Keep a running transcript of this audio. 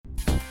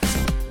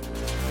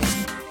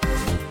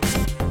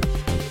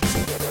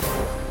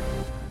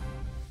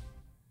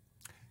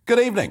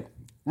Good evening.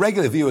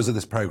 Regular viewers of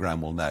this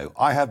programme will know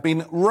I have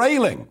been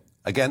railing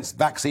against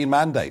vaccine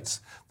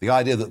mandates. The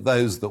idea that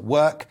those that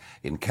work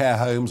in care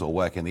homes or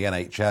work in the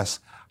NHS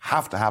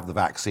have to have the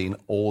vaccine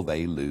or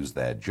they lose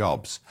their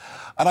jobs.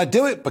 And I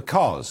do it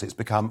because it's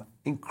become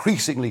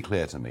increasingly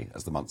clear to me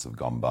as the months have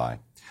gone by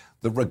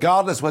that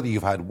regardless whether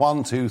you've had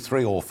 1, 2,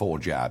 3 or 4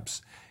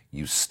 jabs,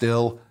 you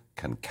still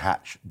can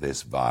catch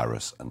this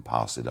virus and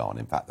pass it on.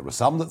 In fact, there are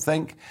some that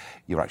think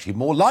you're actually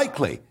more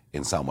likely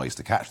in some ways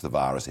to catch the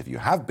virus if you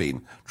have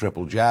been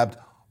triple jabbed,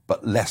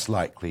 but less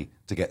likely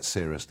to get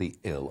seriously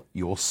ill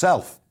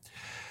yourself.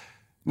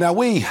 Now,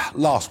 we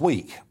last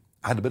week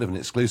had a bit of an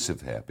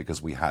exclusive here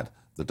because we had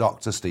the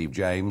doctor, Steve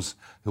James,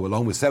 who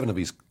along with 7 of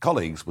his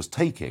colleagues was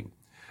taking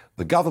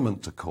the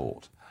government to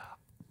court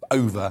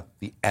over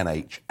the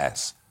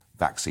NHS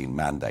vaccine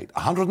mandate.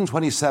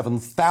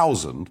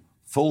 127,000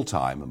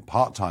 full-time and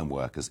part-time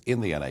workers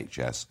in the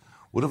NHS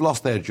would have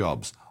lost their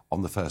jobs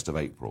on the 1st of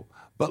April.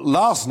 But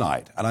last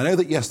night, and I know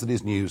that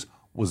yesterday's news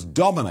was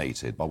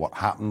dominated by what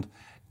happened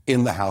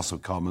in the House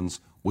of Commons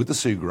with the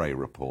Sue Gray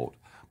report,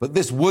 but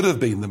this would have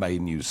been the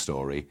main news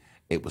story.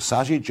 It was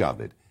Sajid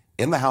Javid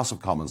in the House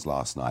of Commons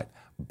last night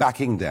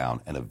backing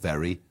down in a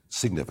very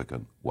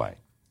significant way.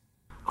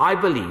 I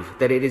believe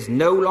that it is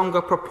no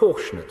longer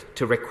proportionate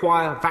to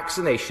require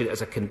vaccination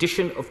as a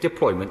condition of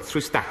deployment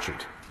through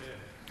statute.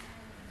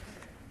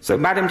 So,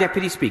 Madam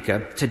Deputy Speaker,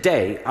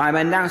 today I am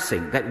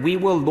announcing that we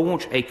will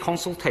launch a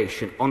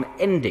consultation on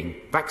ending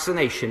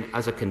vaccination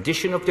as a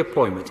condition of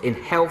deployment in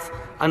health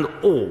and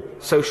all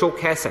social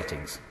care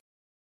settings.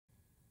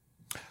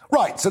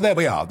 Right, so there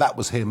we are. That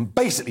was him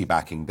basically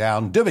backing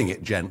down, doing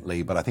it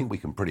gently, but I think we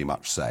can pretty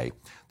much say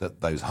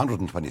that those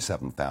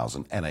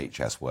 127,000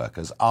 NHS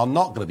workers are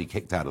not going to be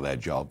kicked out of their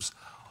jobs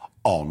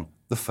on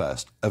the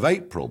 1st of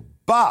April.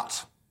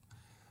 But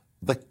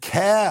the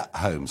care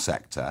home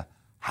sector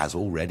has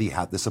already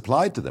had this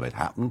applied to them. It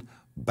happened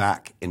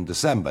back in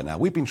December. Now,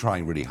 we've been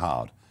trying really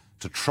hard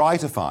to try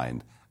to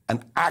find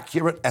an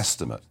accurate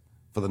estimate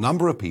for the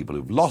number of people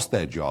who've lost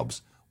their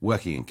jobs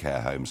working in care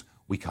homes.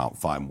 We can't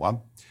find one.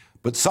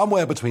 But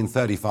somewhere between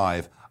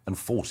 35 and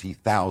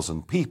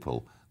 40,000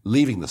 people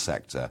leaving the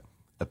sector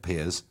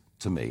appears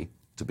to me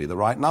to be the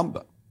right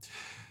number.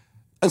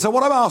 And so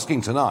what I'm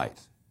asking tonight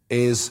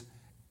is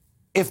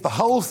if the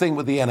whole thing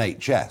with the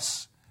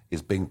NHS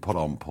is being put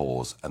on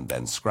pause and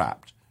then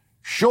scrapped,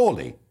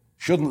 surely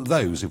shouldn't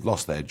those who've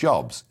lost their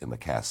jobs in the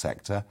care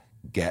sector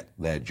get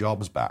their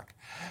jobs back?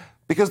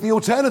 Because the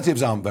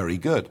alternatives aren't very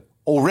good.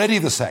 Already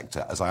the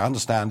sector, as I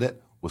understand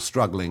it, was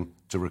struggling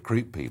to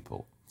recruit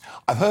people.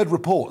 I've heard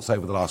reports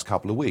over the last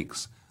couple of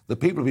weeks that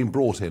people have been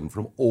brought in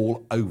from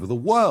all over the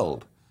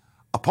world,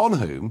 upon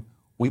whom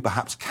we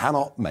perhaps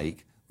cannot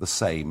make the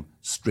same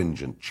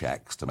stringent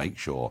checks to make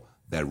sure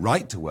they're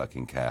right to work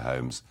in care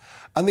homes.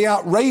 And the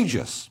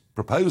outrageous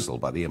proposal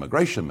by the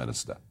Immigration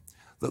Minister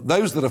that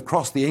those that have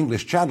crossed the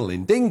English Channel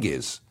in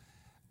dinghies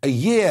a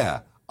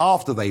year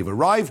after they've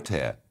arrived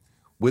here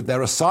with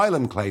their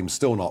asylum claims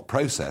still not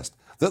processed,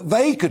 that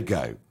they could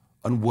go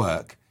and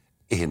work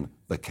in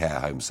the care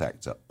home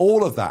sector.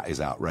 All of that is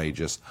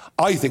outrageous.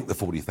 I think the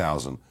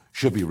 40,000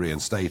 should be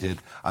reinstated.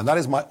 And that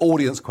is my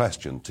audience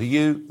question to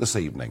you this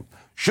evening.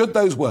 Should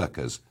those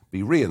workers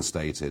be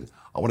reinstated?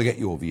 I want to get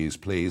your views,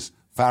 please.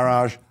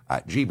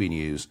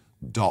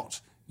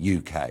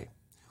 Farage@gbnews.uk.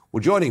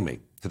 Well, joining me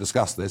to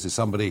discuss this is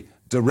somebody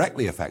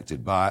directly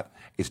affected by it.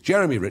 It's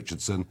Jeremy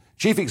Richardson,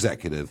 Chief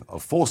Executive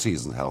of Four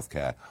Seasons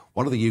Healthcare,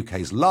 one of the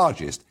UK's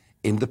largest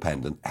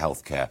independent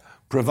healthcare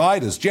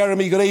providers.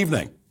 Jeremy, good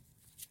evening.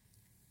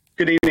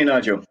 Good evening,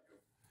 Nigel.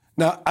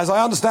 Now, as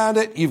I understand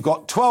it, you've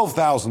got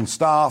 12,000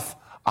 staff,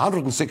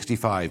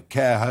 165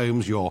 care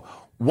homes. You're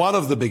one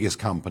of the biggest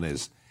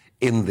companies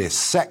in this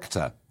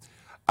sector.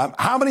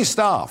 How many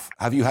staff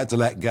have you had to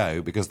let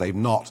go because they've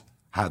not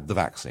had the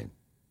vaccine?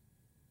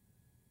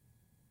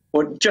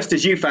 Well, just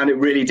as you found it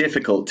really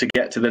difficult to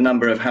get to the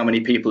number of how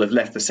many people have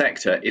left the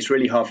sector, it's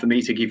really hard for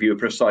me to give you a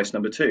precise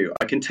number too.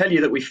 I can tell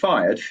you that we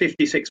fired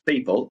 56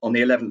 people on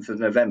the 11th of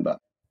November,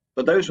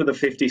 but those were the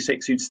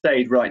 56 who'd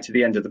stayed right to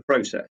the end of the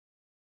process.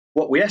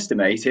 What we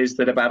estimate is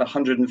that about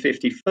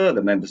 150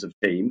 further members of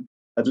the team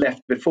had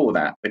left before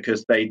that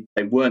because they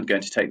weren't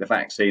going to take the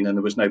vaccine and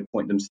there was no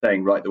point in them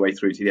staying right the way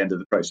through to the end of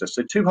the process.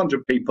 So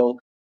 200 people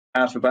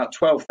out of about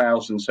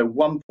 12,000, so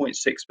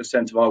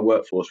 1.6% of our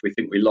workforce we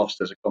think we lost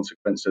as a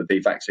consequence of the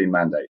vaccine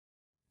mandate.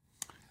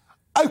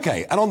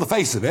 OK, and on the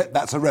face of it,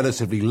 that's a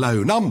relatively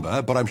low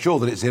number, but I'm sure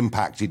that it's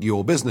impacted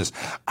your business.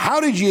 How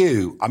did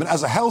you,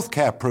 as a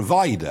healthcare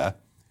provider,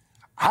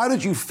 how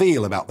did you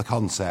feel about the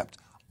concept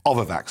of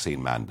a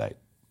vaccine mandate?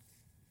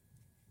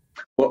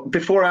 Well,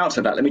 before I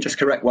answer that, let me just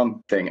correct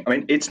one thing.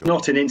 It's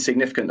not an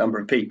insignificant number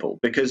of people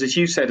because, as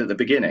you said at the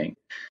beginning,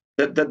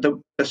 the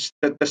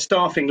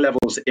staffing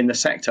levels in the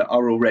sector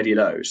are already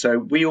low. So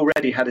we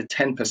already had a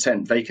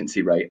 10%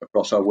 vacancy rate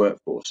across our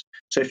workforce.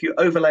 So if you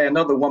overlay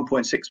another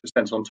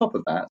 1.6% on top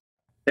of that,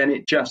 then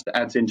it just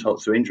adds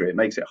insult to injury. It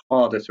makes it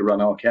harder to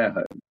run our care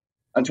home.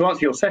 And to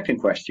answer your second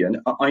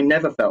question, I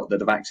never felt that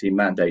the vaccine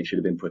mandate should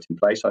have been put in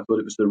place. I thought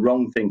it was the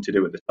wrong thing to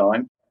do at the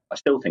time. I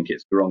still think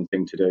it's the wrong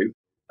thing to do.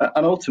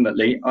 And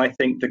ultimately, I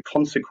think the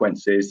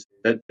consequences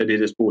that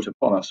it has brought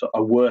upon us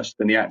are worse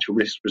than the actual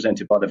risks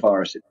presented by the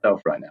virus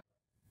itself right now.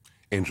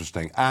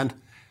 Interesting. And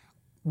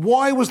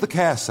why was the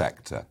care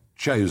sector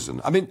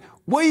chosen? I mean,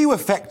 were you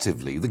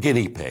effectively the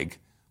guinea pig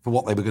for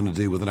what they were going to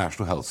do with the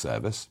National Health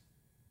Service?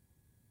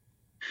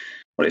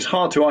 Well, it's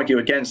hard to argue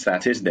against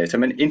that, isn't it? I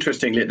mean,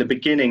 interestingly, at the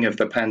beginning of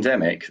the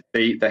pandemic,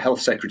 the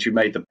Health Secretary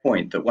made the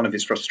point that one of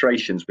his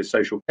frustrations with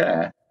social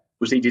care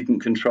was he didn't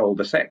control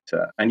the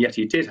sector, and yet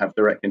he did have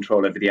direct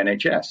control over the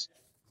NHS.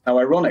 Now,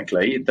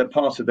 ironically, the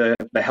part of the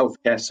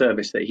healthcare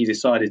service that he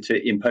decided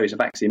to impose a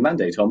vaccine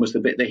mandate on was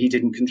the bit that he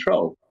didn't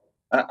control.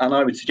 And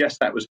I would suggest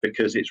that was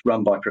because it's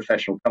run by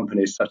professional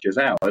companies such as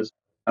ours,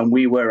 and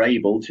we were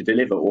able to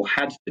deliver, or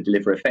had to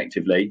deliver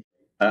effectively,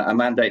 a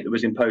mandate that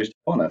was imposed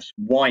upon us.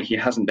 Why he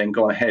hasn't then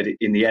gone ahead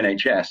in the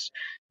NHS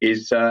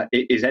is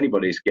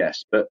anybody's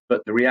guess. But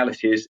the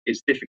reality is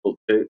it's difficult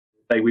to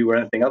say we were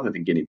anything other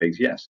than guinea pigs,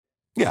 yes.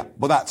 Yeah,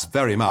 well, that's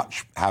very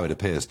much how it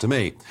appears to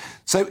me.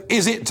 So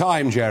is it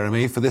time,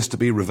 Jeremy, for this to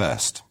be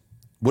reversed?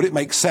 Would it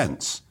make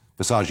sense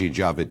for Sajid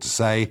Javid to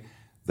say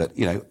that,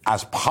 you know,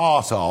 as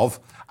part of,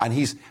 and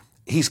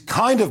he's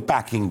kind of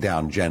backing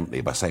down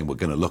gently by saying we're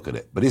going to look at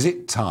it, but is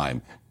it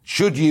time?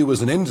 Should you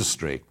as an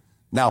industry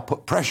now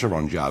put pressure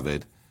on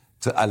Javid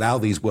to allow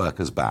these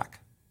workers back?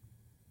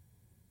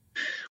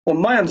 Well,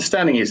 my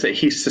understanding is that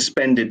he's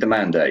suspended the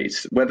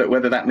mandate.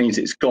 Whether that means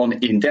it's gone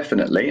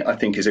indefinitely, I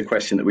think, is a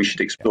question that we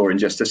should explore in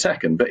just a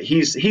second. But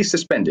he's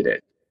suspended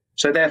it.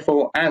 So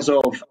therefore, as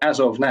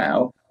of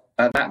now,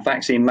 that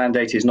vaccine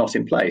mandate is not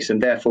in place,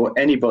 and therefore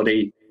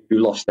anybody who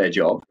lost their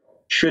job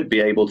should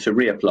be able to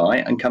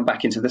reapply and come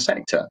back into the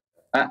sector.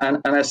 And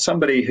as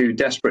somebody who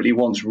desperately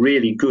wants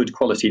really good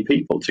quality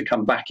people to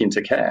come back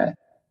into care,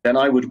 then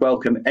I would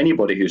welcome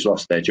anybody who's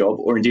lost their job,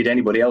 or indeed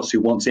anybody else who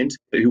wants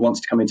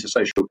to come into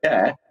social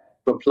care,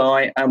 to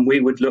apply, and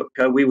we would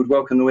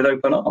welcome them with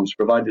open arms,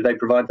 provided they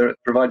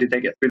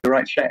get through the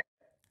right check.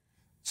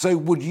 So,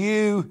 would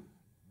you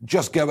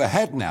just go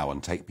ahead now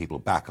and take people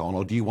back on,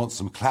 or do you want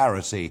some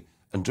clarity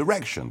and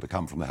direction to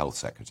come from the Health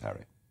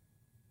Secretary?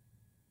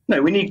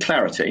 No, we need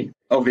clarity.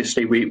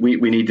 Obviously, we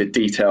need the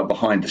detail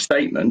behind the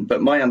statement,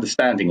 but my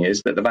understanding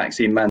is that the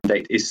vaccine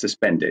mandate is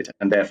suspended,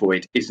 and therefore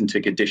it isn't a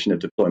condition of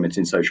deployment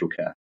in social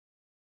care.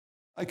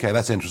 OK,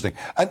 that's interesting.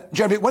 And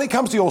Jeremy, when it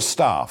comes to your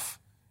staff,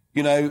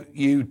 you know,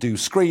 you do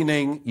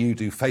screening, you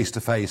do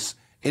face-to-face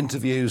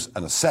interviews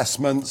and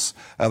assessments,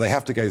 they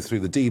have to go through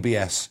the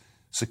DBS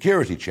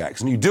security checks,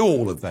 and you do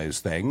all of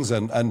those things,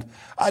 and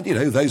you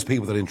know, those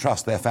people that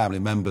entrust their family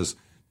members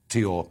to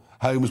your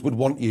homes would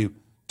want you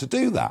to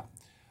do that.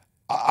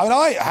 I mean,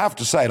 I have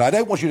to say, and I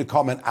don't want you to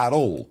comment at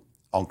all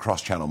on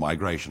cross-channel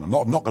migration. I'm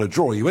not going to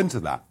draw you into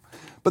that.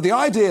 But the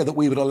idea that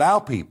we would allow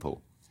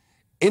people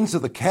into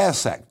the care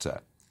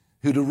sector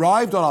who'd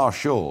arrived on our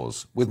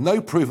shores with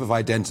no proof of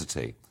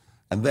identity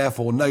and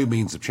therefore no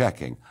means of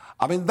checking,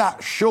 I mean,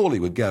 that surely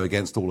would go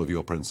against all of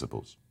your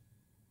principles.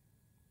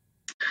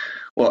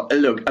 Well,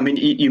 look, I mean,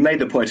 you made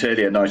the point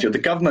earlier, Nigel. The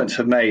government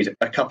have made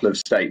a couple of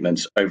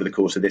statements over the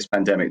course of this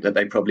pandemic that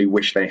they probably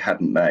wish they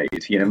hadn't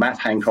made. You know, Matt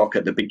Hancock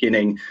at the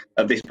beginning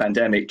of this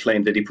pandemic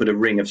claimed that he put a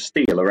ring of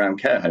steel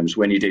around care homes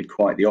when he did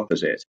quite the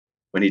opposite,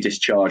 when he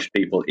discharged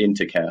people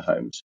into care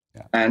homes.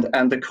 Yeah.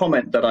 And the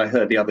comment that I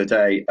heard the other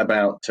day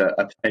about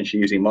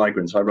potentially using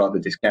migrants, I rather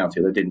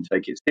discounted. I didn't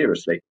take it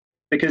seriously.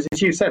 Because,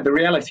 as you said, the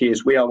reality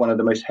is we are one of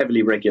the most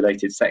heavily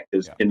regulated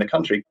sectors in the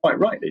country, quite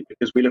rightly,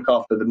 because we look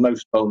after the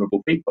most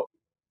vulnerable people.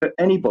 But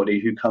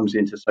anybody who comes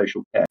into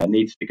social care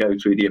needs to go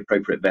through the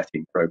appropriate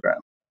vetting programme.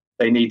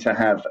 They need to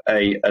have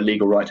a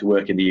legal right to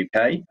work in the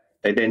UK.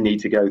 They then need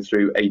to go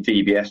through a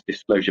DBS,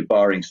 disclosure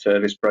barring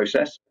service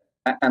process.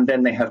 And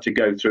then they have to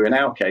go through, in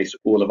our case,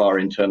 all of our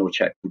internal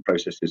checks and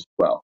processes as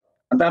well.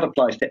 And that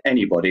applies to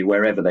anybody,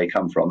 wherever they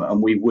come from.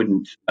 And we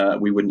wouldn't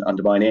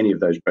undermine any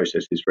of those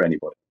processes for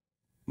anybody.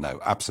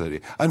 No,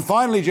 absolutely. And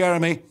finally,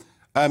 Jeremy,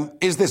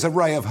 is this a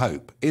ray of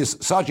hope? Is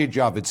Sajid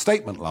Javid's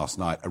statement last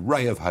night a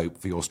ray of hope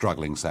for your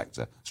struggling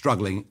sector,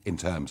 struggling in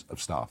terms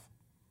of staff?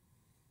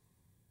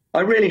 I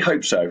really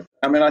hope so.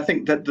 I mean, I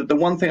think that the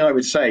one thing I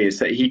would say is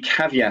that he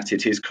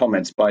caveated his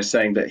comments by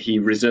saying that he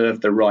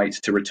reserved the right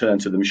to return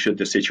to them should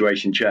the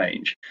situation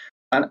change.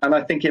 And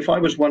I think if I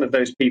was one of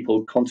those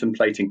people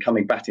contemplating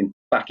coming back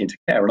into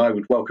care, and I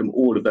would welcome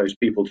all of those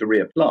people to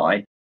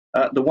reapply,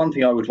 the one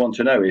thing I would want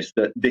to know is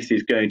that this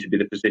is going to be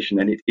the position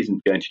and it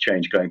isn't going to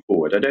change going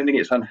forward. I don't think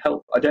it's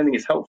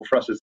helpful for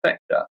us as a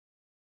sector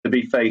to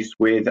be faced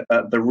with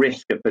the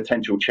risk of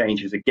potential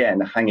changes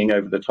again hanging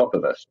over the top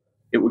of us.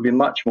 It would be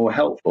much more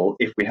helpful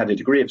if we had a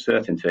degree of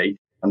certainty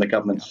and the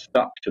government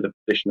stuck to the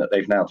position that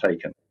they've now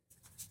taken.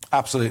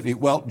 Absolutely.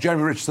 Well,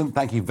 Jeremy Richardson,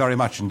 thank you very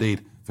much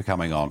indeed for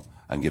coming on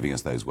and giving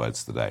us those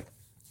words today.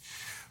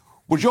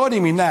 Well,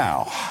 joining me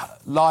now,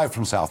 live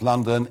from South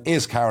London,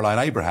 is Caroline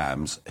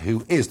Abrahams,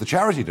 who is the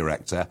charity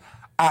director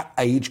at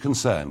Age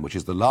Concern, which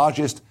is the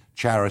largest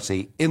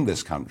charity in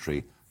this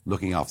country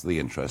looking after the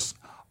interests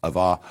of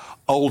our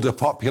older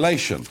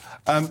population.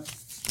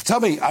 Tell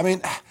me, I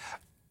mean,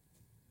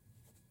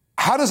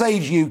 how does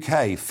Age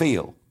UK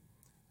feel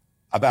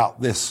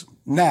about this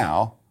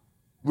now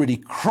really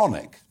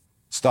chronic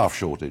staff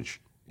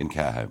shortage in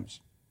care homes?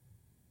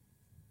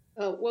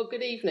 Well,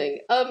 good evening.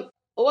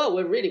 Well,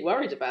 we're really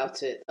worried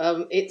about it.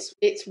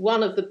 It's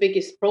one of the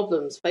biggest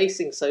problems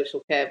facing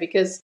social care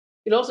because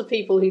a lot of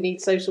people who need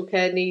social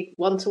care need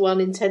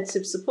one-to-one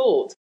intensive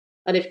support.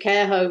 And if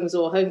care homes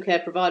or home care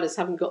providers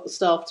haven't got the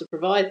staff to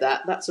provide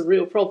that, that's a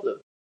real problem.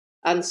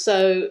 And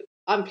so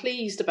I'm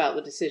pleased about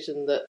the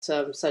decision that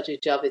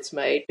Sajid Javid's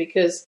made,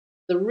 because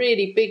the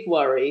really big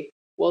worry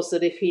was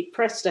that if he'd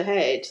pressed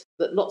ahead,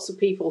 that lots of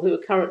people who are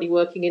currently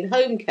working in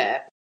home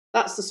care,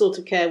 that's the sort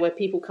of care where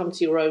people come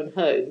to your own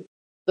home,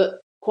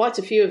 that quite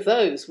a few of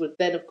those would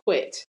then have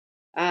quit.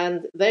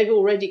 And they've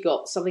already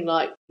got something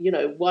like,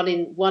 1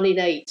 in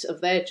 8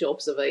 of their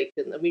jobs are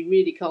vacant, and we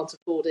really can't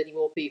afford any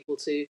more people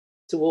to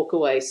walk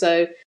away.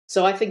 So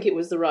I think it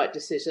was the right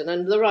decision,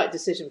 and the right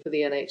decision for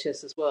the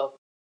NHS as well,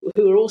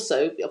 who are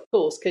also, of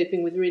course,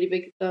 coping with really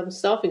big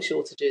staffing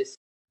shortages.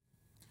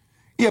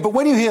 Yeah, but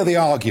when you hear the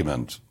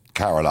argument,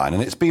 Caroline,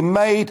 and it's been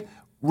made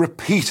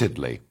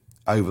repeatedly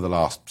over the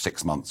last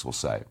 6 months or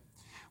so,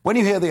 when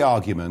you hear the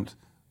argument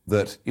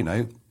that,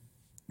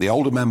 the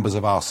older members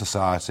of our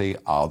society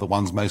are the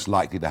ones most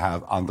likely to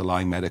have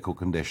underlying medical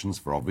conditions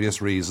for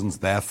obvious reasons,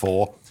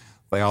 therefore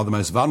they are the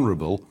most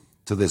vulnerable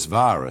to this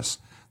virus,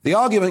 the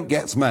argument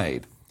gets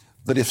made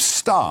that if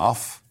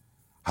staff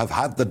have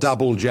had the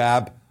double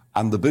jab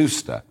and the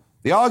booster,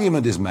 the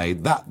argument is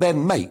made that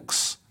then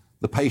makes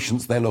the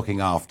patients they're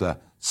looking after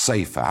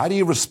safer. How do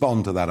you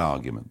respond to that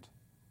argument?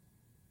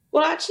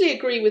 Well, I actually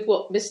agree with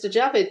what Mr.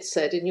 Javid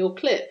said in your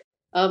clip.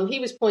 He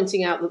was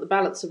pointing out that the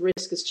balance of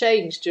risk has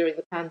changed during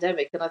the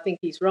pandemic, and I think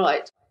he's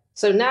right.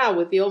 So now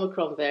with the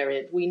Omicron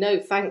variant, we know,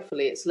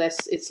 thankfully, it's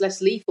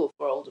less lethal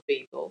for older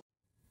people.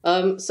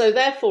 So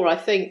therefore, I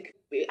think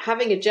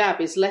having a jab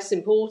is less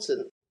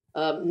important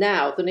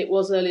now than it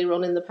was earlier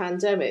on in the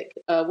pandemic,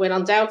 when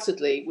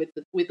undoubtedly,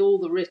 with all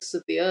the risks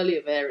of the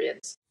earlier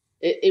variants,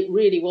 it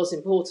really was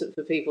important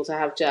for people to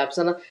have jabs.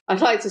 And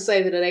I'd like to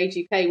say that at Age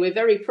UK, we're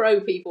very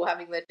pro people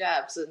having their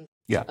jabs, and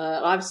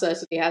I've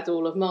certainly had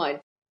all of mine.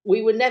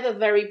 We were never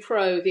very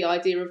pro the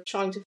idea of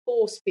trying to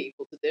force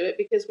people to do it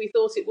because we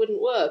thought it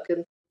wouldn't work.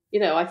 And,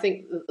 I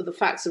think the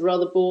facts have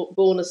rather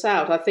borne us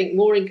out. I think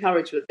more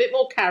encouragement, a bit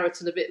more carrot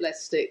and a bit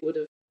less stick would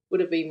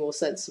have been more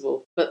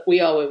sensible. But we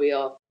are where we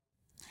are.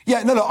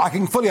 Yeah, no, look, I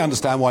can fully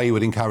understand why you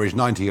would encourage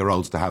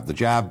 90-year-olds to have the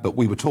jab, but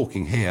we were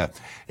talking here,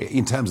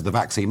 in terms of the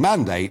vaccine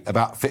mandate,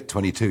 about fit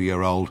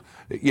 22-year-old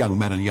young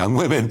men and young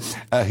women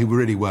who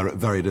really were at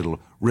very little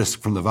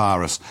risk from the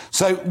virus.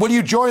 So will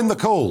you join the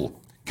call,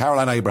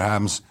 Caroline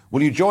Abrahams,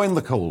 will you join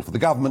the call for the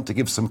government to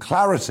give some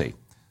clarity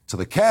to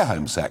the care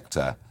home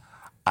sector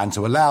and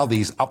to allow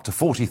these up to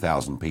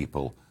 40,000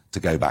 people to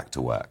go back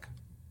to work?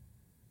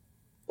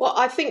 Well,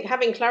 I think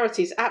having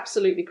clarity is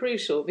absolutely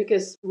crucial,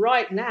 because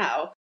right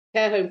now,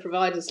 care home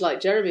providers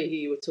like Jeremy, who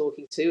you were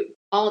talking to,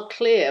 aren't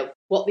clear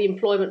what the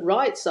employment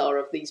rights are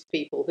of these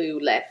people who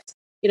left.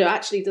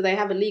 Actually, do they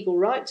have a legal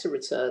right to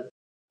return?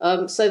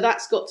 So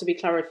that's got to be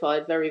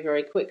clarified very,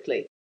 very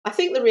quickly. I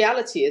think the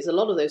reality is a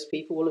lot of those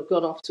people will have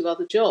gone off to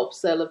other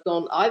jobs. They'll have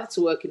gone either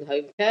to work in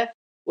home care,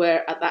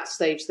 where at that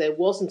stage there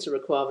wasn't a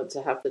requirement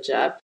to have the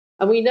jab.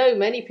 And we know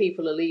many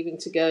people are leaving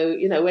to go,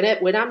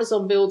 when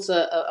Amazon builds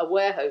a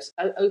warehouse,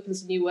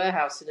 opens a new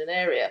warehouse in an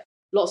area,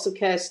 lots of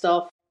care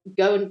staff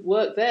go and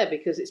work there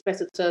because it's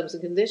better terms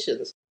and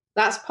conditions.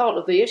 That's part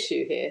of the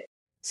issue here.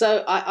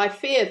 So I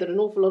fear that an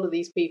awful lot of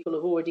these people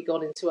have already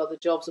gone into other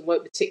jobs and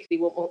won't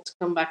particularly want to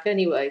come back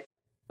anyway.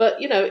 But,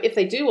 if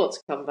they do want to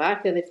come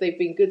back, and if they've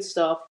been good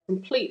staff,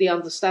 completely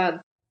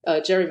understand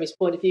Jeremy's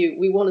point of view.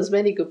 We want as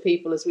many good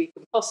people as we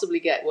can possibly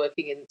get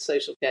working in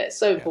social care. It's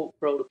so important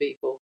for older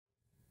people.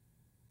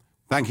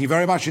 Thank you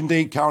very much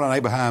indeed, Caroline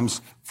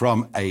Abrahams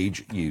from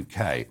Age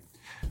UK.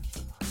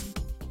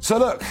 So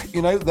look,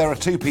 there are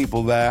two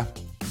people there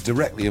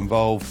directly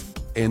involved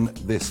in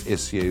this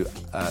issue.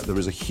 There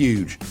is a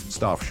huge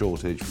staff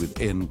shortage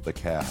within the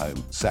care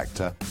home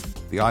sector.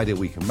 The idea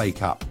we can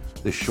make up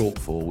this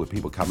shortfall with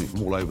people coming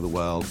from all over the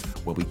world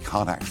where we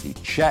can't actually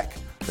check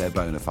their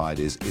bona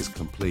fides is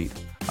complete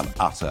and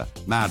utter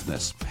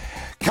madness.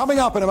 Coming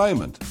up in a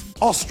moment,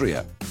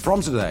 Austria,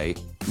 from today,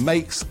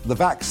 makes the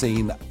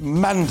vaccine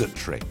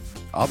mandatory.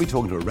 I'll be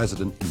talking to a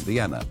resident in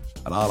Vienna,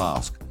 and I'll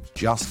ask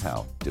just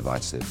how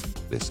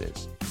divisive this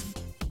is.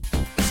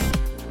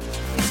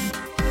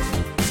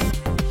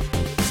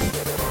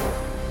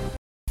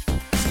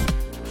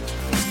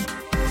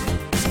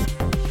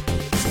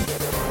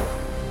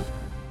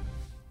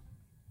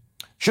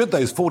 Should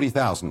those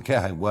 40,000 care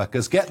home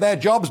workers get their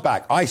jobs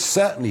back? I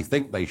certainly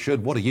think they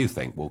should. What do you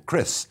think? Well,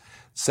 Chris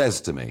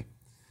says to me,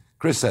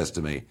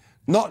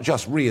 not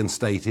just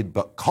reinstated,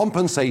 but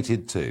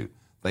compensated too.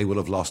 They will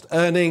have lost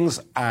earnings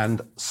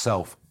and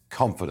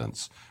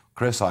self-confidence.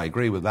 Chris, I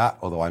agree with that,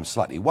 although I'm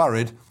slightly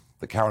worried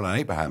that Caroline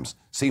Abrahams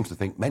seems to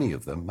think many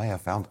of them may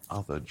have found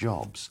other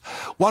jobs.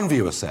 One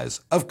viewer says,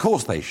 of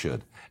course they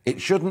should.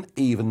 It shouldn't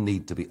even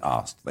need to be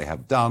asked. They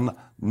have done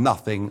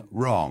nothing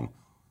wrong.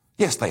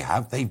 Yes, they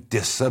have. They've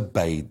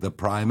disobeyed the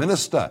Prime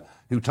Minister,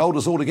 who told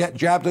us all to get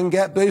jabbed and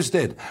get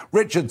boosted.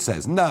 Richard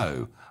says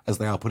no, as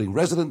they are putting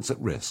residents at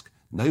risk.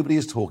 Nobody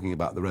is talking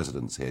about the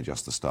residents here,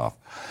 just the staff.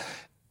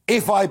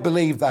 If I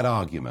believe that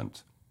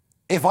argument,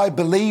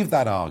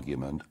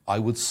 I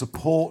would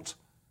support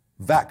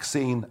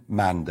vaccine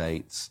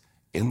mandates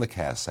in the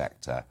care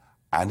sector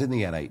and in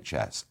the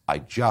NHS. I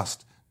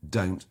just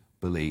don't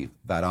believe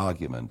that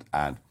argument.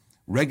 And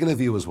regular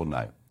viewers will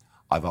know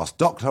I've asked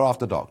doctor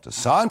after doctor,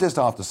 scientist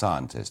after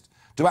scientist,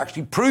 to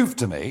actually prove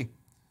to me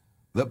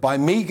that by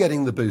me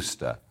getting the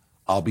booster,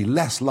 I'll be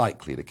less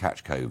likely to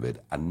catch COVID.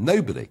 And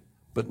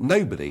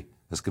nobody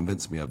has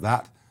convinced me of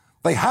that.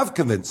 They have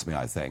convinced me,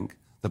 I think,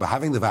 that by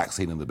having the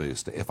vaccine and the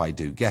booster, if I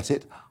do get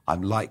it,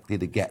 I'm likely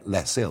to get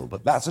less ill.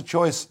 But that's a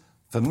choice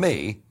for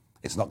me.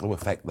 It's not going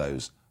to affect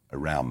those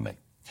around me.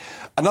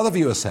 Another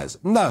viewer says,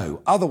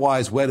 no,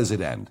 otherwise, where does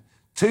it end?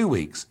 2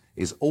 weeks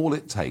is all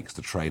it takes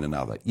to train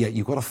another. Yet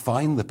you've got to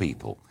find the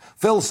people.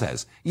 Phil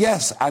says,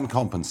 yes, and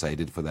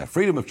compensated for their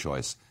freedom of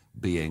choice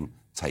being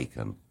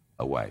taken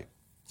away.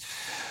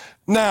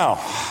 Now,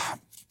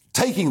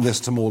 taking this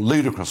to more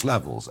ludicrous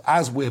levels,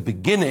 as we're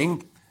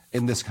beginning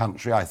in this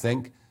country, I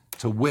think,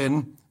 to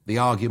win the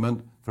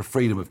argument for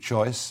freedom of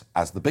choice,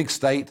 as the big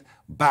state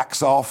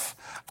backs off,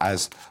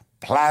 as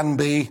Plan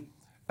B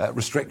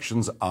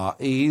restrictions are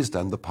eased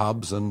and the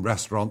pubs and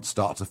restaurants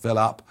start to fill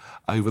up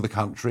over the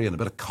country and a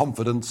bit of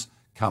confidence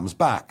comes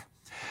back.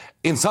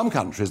 In some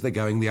countries, they're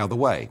going the other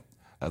way.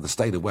 The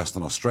state of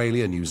Western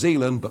Australia, New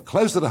Zealand, but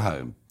closer to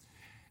home,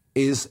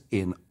 is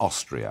in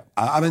Austria.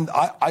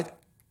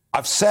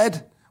 I've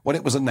said when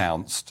it was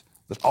announced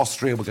that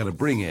Austria were going to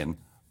bring in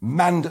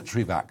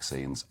mandatory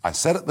vaccines, I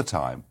said at the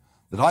time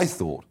that I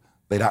thought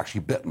they'd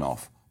actually bitten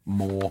off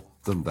more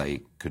than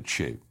they could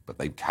chew. But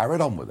they've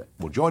carried on with it.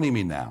 Well, joining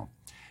me now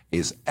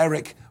is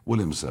Eric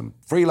Williamson,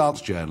 freelance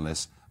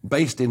journalist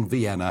based in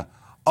Vienna,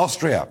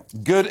 Austria.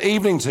 Good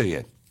evening to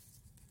you.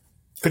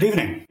 Good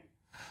evening.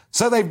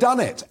 So they've done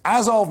it.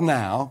 As of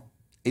now,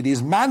 it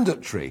is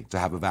mandatory to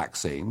have a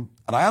vaccine.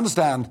 And I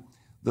understand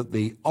that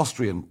the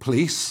Austrian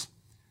police,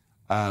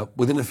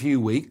 within a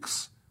few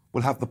weeks,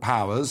 will have the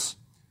powers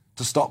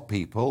to stop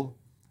people,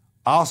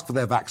 ask for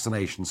their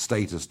vaccination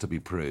status to be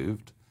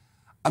proved,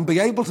 and be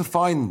able to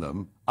fine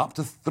them up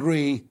to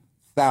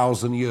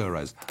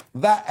 €3,000.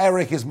 That,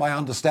 Eric, is my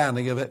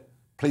understanding of it.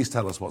 Please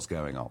tell us what's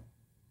going on.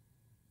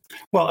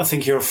 Well, I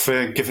think you've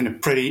given a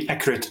pretty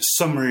accurate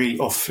summary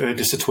of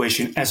the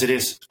situation as it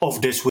is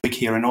of this week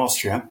here in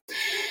Austria.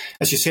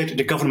 As you said,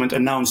 the government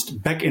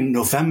announced back in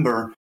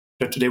November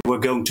that they were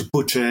going to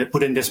put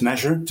in this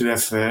measure to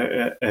have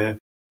a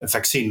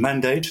vaccine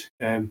mandate.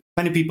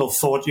 Many people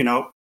thought,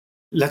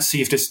 let's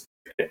see if this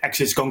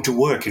actually is going to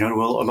work. There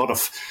were a lot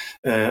of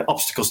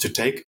obstacles to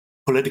take,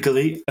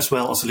 politically as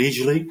well as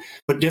legally,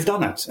 but they've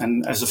done it.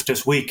 And as of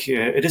this week,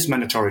 it is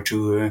mandatory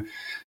to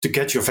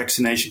get your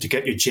vaccination, to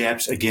get your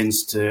jabs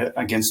against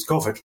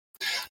COVID.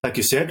 Like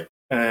you said,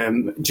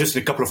 just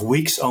in a couple of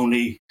weeks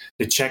only,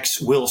 the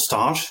checks will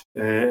start.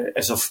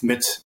 As of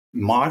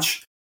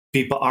mid-March,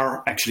 people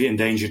are actually in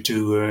danger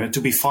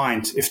to be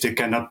fined if they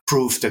cannot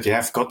prove that they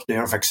have got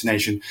their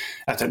vaccination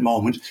at that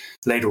moment.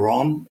 Later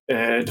on,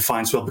 the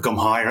fines will become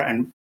higher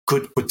and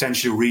could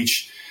potentially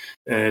reach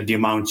the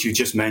amount you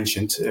just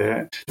mentioned.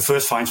 The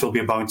first fines will be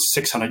about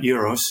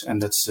 €600,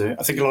 and that's,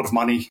 I think, a lot of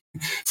money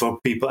for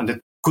people. And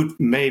it could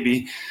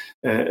maybe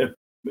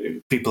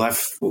people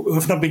who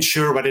have not been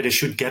sure whether they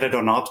should get it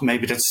or not.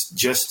 Maybe that's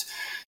just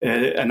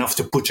enough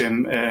to put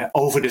them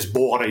over this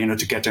border,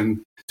 to get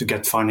them to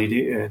get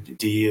finally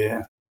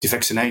the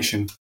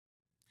vaccination.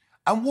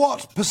 And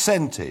what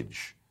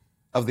percentage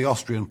of the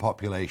Austrian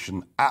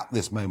population at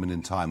this moment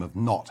in time have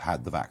not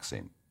had the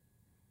vaccine?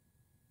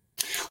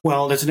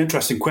 Well, that's an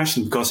interesting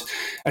question, because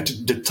at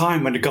the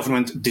time when the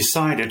government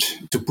decided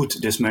to put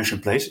this measure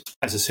in place,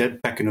 as I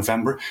said, back in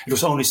November, it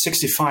was only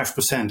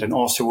 65%, and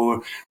also we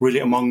were really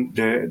among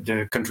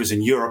the countries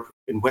in Europe,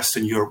 in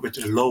Western Europe, with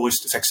the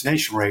lowest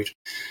vaccination rate.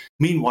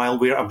 Meanwhile,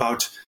 we're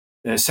about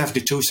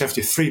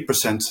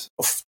 73%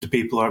 of the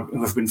people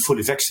who have been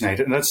fully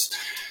vaccinated. And that's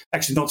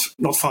actually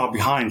not far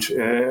behind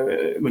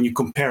when you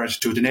compare it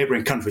to the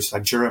neighboring countries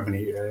like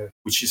Germany,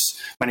 which is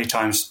many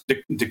times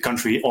the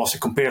country also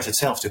compares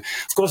itself to.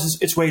 Of course,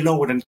 it's way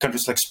lower than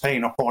countries like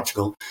Spain or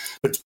Portugal.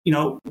 But,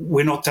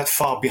 we're not that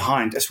far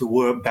behind as we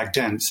were back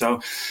then.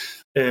 So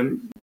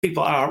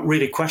people are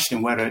really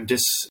questioning whether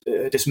this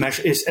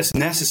measure is as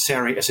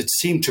necessary as it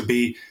seemed to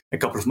be a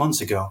couple of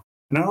months ago.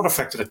 And another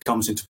factor that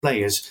comes into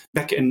play is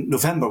back in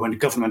November, when the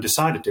government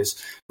decided this,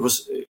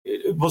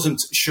 it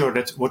wasn't sure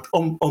that what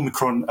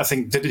Omicron, I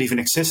think, didn't even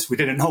exist. We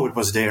didn't know it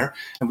was there.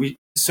 And we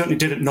certainly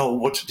didn't know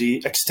what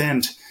the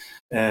extent,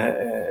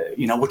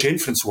 what the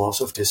influence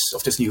was of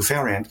this new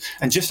variant.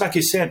 And just like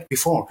you said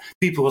before,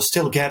 people will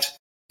still get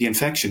the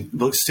infection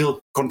will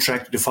still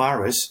contract the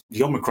virus,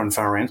 the Omicron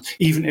variant,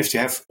 even if they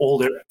have all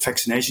their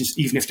vaccinations,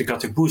 even if they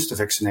got a booster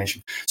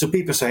vaccination. So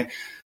people say,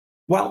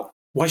 well,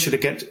 why should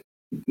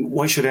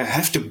I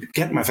have to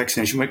get my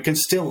vaccination when I can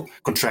still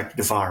contract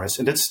the virus?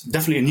 And that's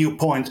definitely a new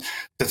point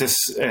that has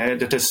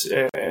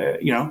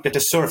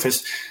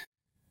surfaced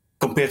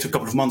compared to a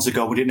couple of months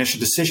ago when the initial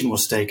decision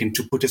was taken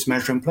to put this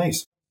measure in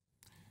place.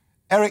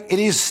 Eric, it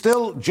is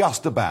still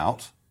just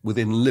about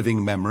within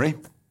living memory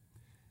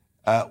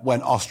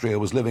when Austria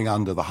was living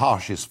under the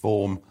harshest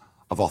form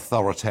of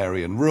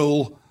authoritarian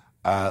rule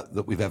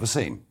that we've ever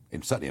seen,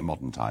 certainly in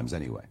modern times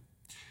anyway.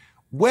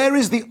 Where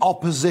is the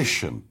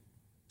opposition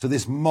to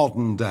this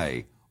modern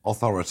day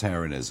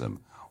authoritarianism?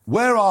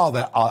 Where are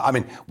there? I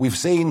mean, we've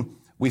seen,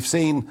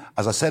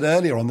 as I said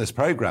earlier on this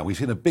programme, we've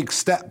seen a big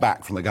step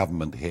back from the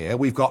government here.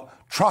 We've got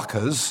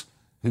truckers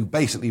who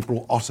basically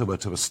brought Ottawa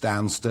to a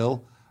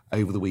standstill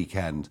over the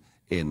weekend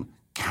in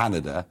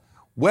Canada.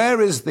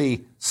 Where is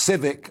the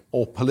civic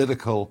or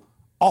political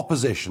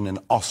opposition in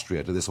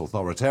Austria to this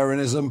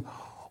authoritarianism?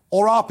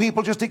 Or are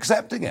people just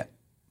accepting it?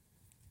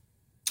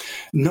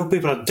 No,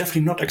 people are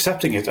definitely not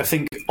accepting it. I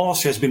think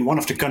Austria has been one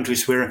of the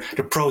countries where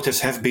the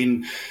protests have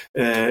been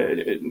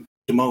the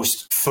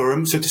most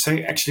firm, so to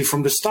say, actually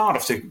from the start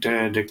of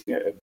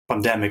the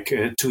pandemic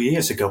 2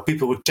 years ago.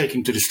 People were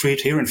taking to the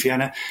street here in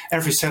Vienna.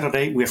 Every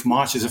Saturday we have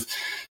marches of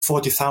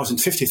 40,000,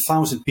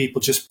 50,000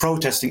 people just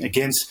protesting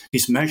against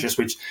these measures,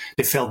 which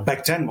they felt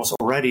back then was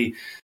already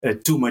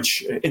too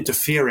much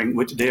interfering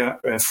with their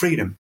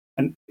freedom.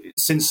 And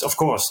since, of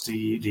course,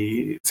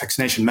 the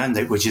vaccination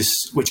mandate,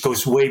 which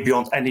goes way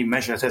beyond any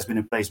measure that has been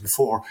in place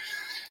before,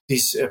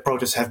 these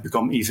protests have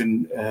become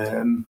even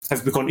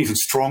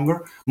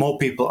stronger. More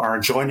people are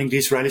joining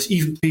these rallies.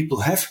 Even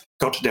people have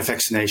got their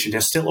vaccination.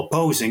 They're still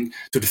opposing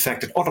to the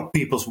fact that other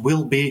people's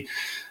will be.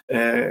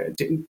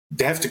 They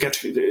have to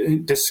get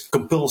this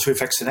compulsory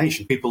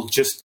vaccination. People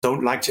just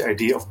don't like the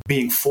idea of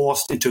being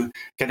forced into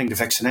getting the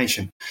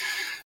vaccination.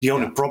 The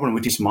only problem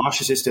with these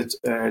marches is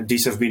that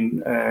these have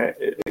been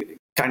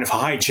kind of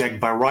hijacked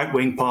by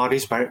right-wing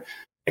parties, by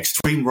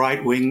extreme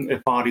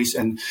right-wing parties,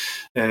 and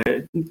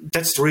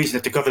that's the reason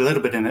that they got a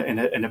little bit in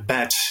a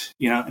bad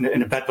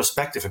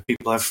perspective, and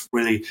people have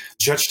really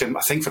judged them,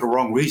 I think, for the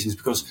wrong reasons.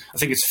 Because I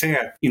think it's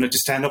fair, to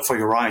stand up for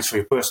your rights, for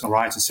your personal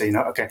rights, and say,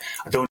 okay,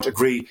 I don't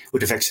agree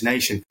with the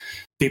vaccination.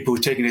 People who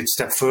are taking it a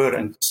step further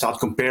and start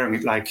comparing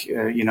it like,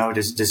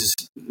 this is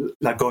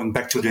like going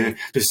back to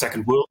the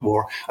Second World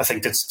War. I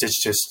think that's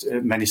just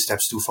many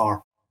steps too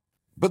far.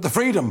 But the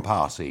Freedom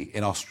Party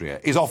in Austria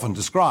is often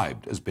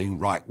described as being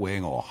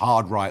right-wing or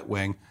hard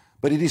right-wing,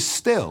 but it is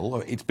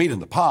still, it's been in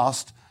the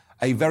past,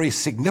 a very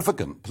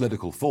significant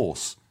political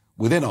force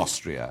within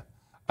Austria.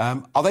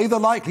 Are they the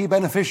likely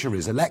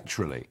beneficiaries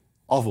electorally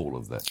of all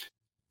of this?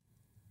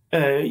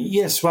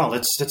 Yes, well,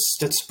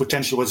 that's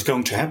potentially what's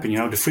going to happen.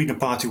 The Freedom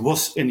Party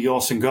was in the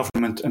Austrian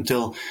government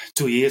until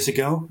 2 years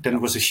ago. Then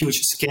it was a huge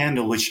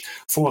scandal which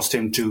forced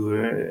him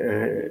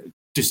to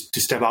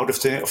step out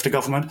of the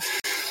government.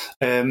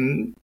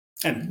 And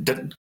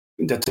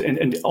that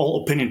in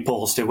all opinion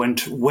polls, they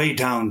went way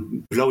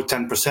down below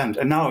 10%.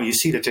 And now you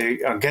see that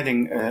they are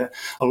getting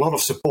a lot of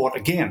support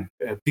again.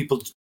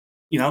 People,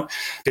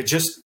 they're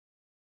just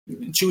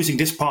choosing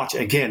this party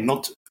again,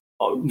 not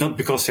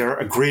because they're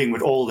agreeing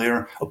with all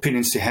their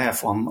opinions they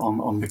have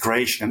on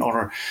migration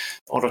and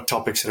other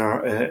topics that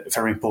are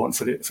very important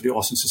for the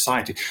Austrian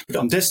society. But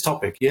on this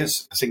topic,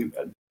 yes,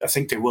 I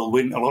think they will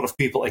win a lot of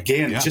people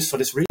again, just for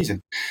this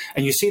reason.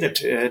 And you see that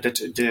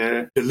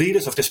the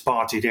leaders of this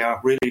party, they are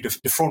really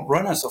the front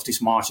runners of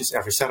these marches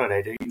every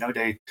Saturday.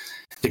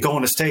 They go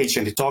on the stage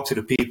and they talk to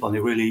the people and they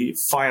really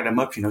fire them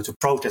up, to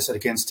protest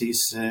against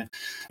these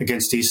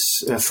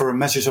firm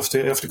measures of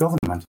the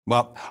government.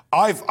 Well,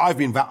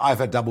 I've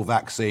had double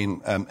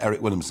vaccine,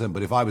 Eric Williamson,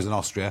 but if I was in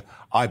Austria,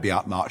 I'd be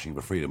out marching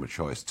for freedom of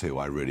choice too.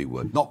 I really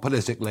would. Not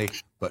politically,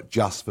 but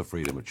just for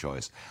freedom of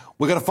choice.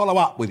 We're going to follow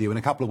up with you in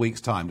a couple of weeks'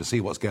 time to see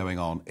what's going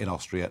on in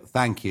Austria.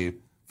 Thank you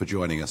for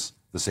joining us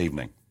this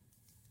evening.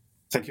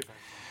 Thank you.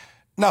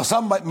 Now,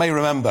 some may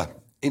remember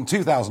in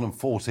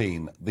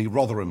 2014, the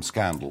Rotherham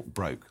scandal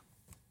broke.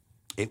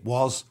 It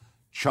was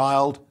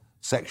child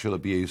sexual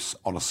abuse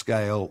on a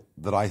scale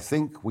that I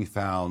think we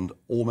found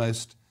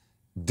almost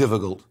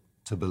difficult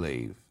to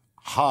believe.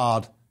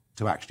 Hard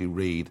to actually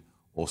read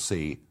or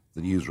see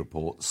the news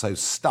report, so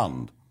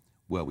stunned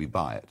were we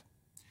by it.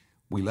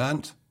 We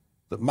learnt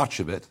that much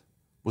of it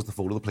was the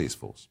fault of the police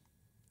force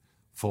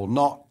for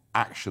not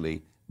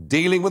actually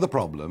dealing with a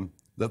problem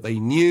that they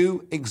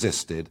knew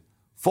existed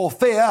for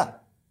fear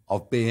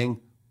of being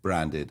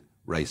branded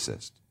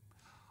racist.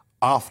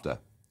 After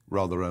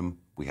Rotherham,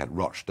 we had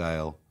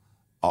Rochdale,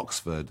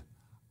 Oxford,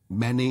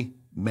 many,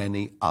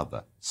 many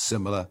other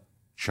similar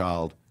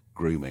child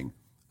grooming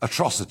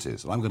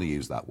atrocities, and I'm going to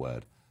use that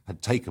word,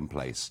 had taken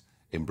place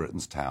in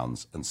Britain's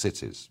towns and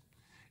cities.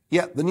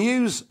 Yet the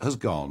news has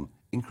gone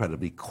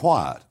incredibly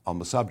quiet on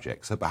the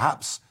subject, so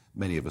perhaps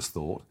many of us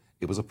thought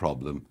it was a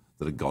problem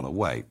that had gone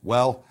away.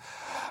 Well,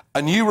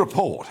 a new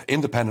report,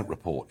 independent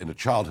report into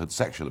childhood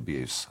sexual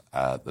abuse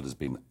that has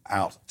been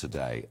out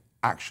today,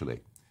 actually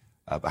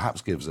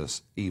perhaps gives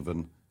us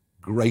even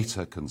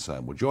greater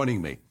concern. Well,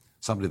 joining me,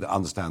 somebody that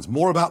understands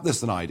more about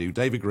this than I do,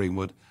 David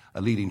Greenwood,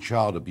 a leading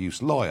child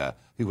abuse lawyer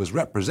who has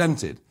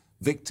represented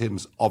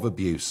victims of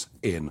abuse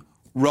in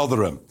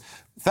Rotherham.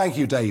 Thank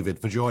you, David,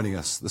 for joining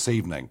us this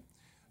evening.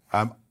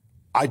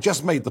 I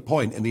just made the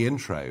point in the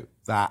intro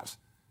that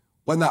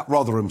when that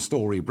Rotherham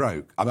story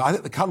broke, I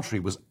think the country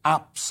was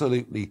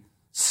absolutely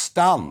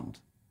stunned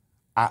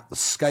at the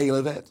scale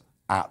of it,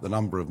 at the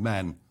number of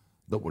men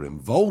that were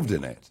involved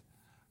in it.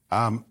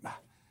 From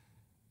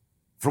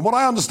what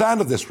I understand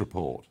of this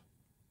report,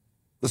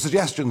 the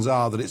suggestions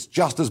are that it's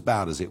just as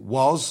bad as it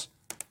was,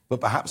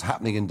 but perhaps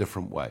happening in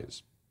different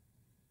ways.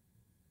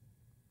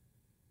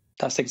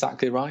 That's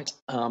exactly right.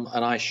 And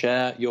I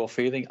share your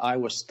feeling. I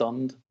was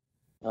stunned.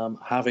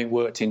 Having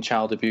worked in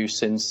child abuse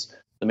since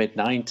the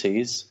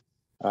mid-90s,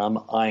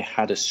 I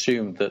had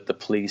assumed that the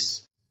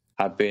police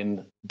had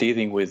been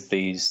dealing with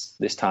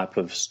this type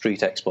of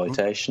street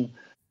exploitation.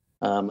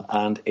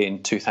 And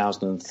in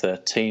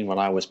 2013, when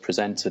I was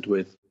presented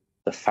with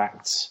the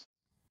facts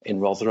in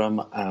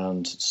Rotherham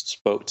and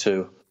spoke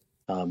to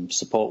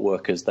support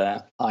workers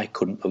there, I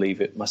couldn't believe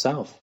it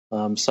myself.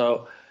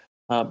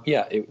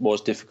 It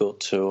was difficult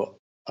to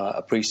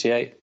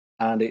appreciate,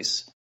 and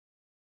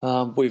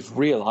we've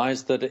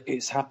realised that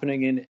it's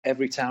happening in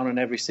every town and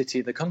every city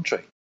in the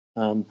country.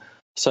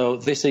 So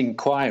this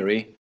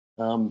inquiry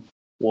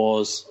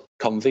was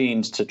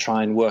convened to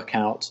try and work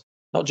out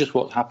not just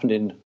what happened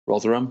in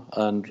Rotherham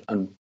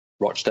and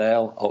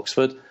Rochdale,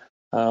 Oxford,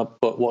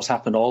 but what's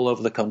happened all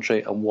over the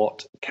country and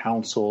what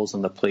councils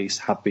and the police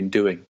have been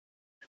doing.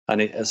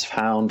 And it has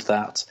found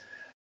that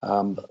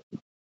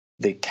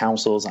the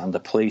councils and the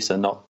police are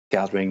not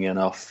gathering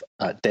enough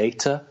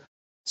data,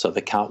 so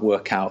they can't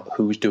work out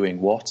who's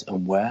doing what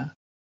and where.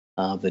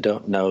 They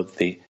don't know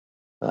the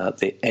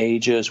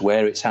ages,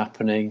 where it's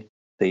happening,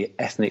 the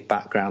ethnic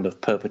background of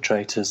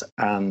perpetrators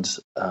and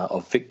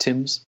of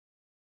victims.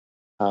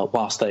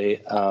 Whilst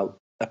they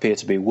appear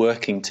to be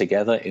working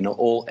together in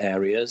all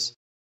areas,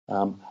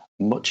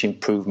 much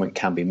improvement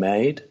can be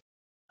made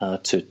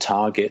to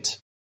target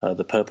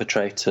the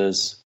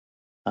perpetrators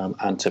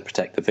and to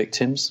protect the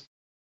victims.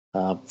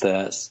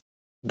 The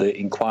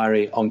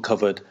inquiry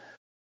uncovered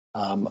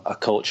a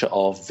culture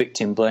of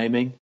victim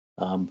blaming,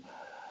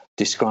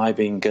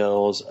 describing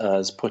girls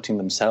as putting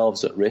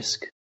themselves at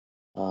risk,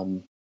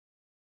 and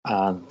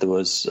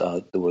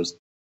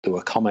there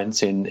were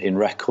comments in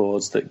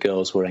records that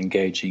girls were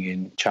engaging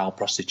in child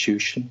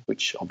prostitution,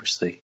 which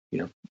obviously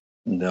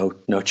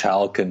no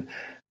child can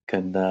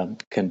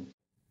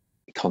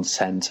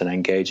consent and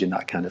engage in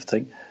that kind of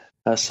thing.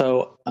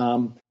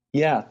 That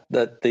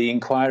the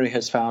inquiry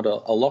has found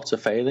a lot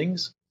of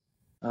failings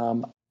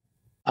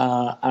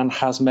and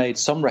has made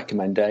some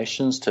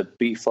recommendations to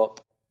beef up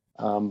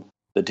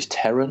the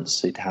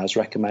deterrence. It has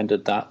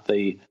recommended that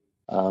the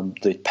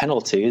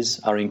penalties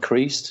are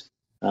increased,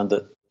 and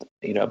that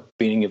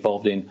being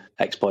involved in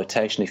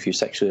exploitation, if you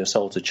sexually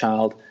assault a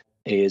child,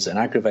 is an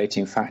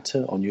aggravating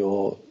factor on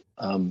your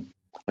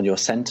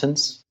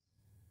sentence.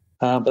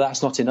 But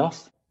that's not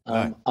enough.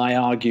 Right. I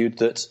argued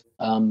that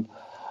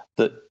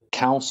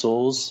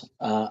councils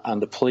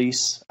and the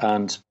police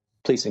and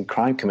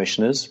crime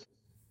commissioners,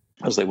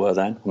 as they were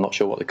then, I'm not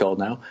sure what they're called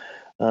now,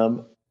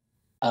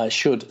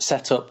 should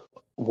set up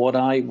what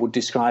I would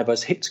describe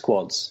as hit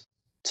squads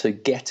to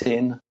get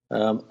in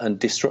and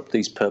disrupt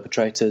these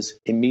perpetrators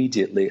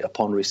immediately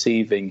upon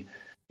receiving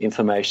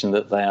information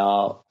that they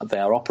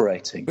are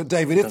operating. But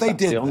David, if they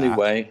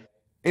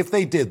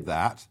did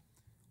that,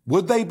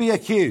 would they be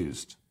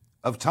accused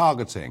of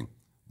targeting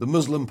the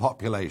Muslim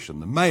population,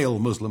 the male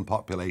Muslim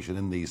population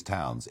in these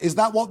towns? Is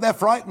that what they're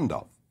frightened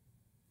of?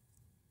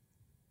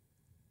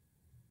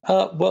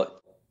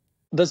 Well,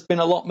 there's been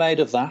a lot made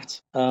of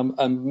that,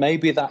 and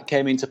maybe that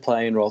came into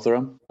play in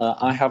Rotherham.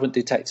 I haven't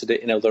detected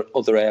it in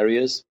other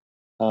areas.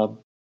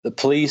 The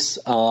police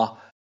are,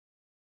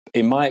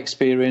 in my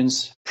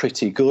experience,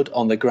 pretty good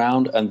on the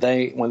ground, and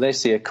when they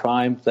see a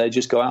crime, they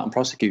just go out and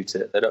prosecute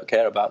it. They don't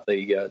care about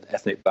the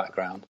ethnic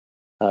background.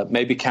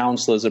 Maybe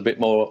councillors are a bit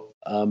more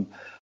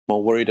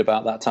worried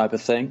about that type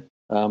of thing.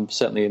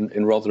 Certainly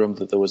in Rotherham,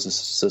 that there was a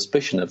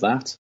suspicion of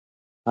that.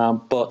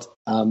 But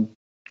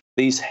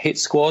these hit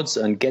squads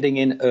and getting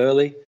in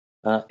early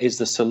is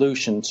the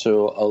solution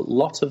to a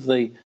lot of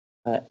the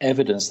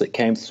evidence that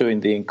came through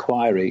in the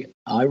inquiry.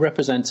 I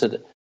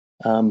represented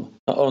not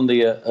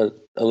only a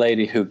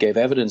lady who gave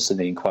evidence in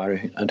the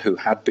inquiry and who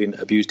had been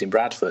abused in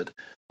Bradford,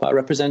 but I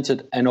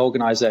represented an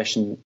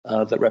organisation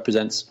that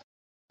represents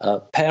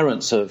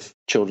parents of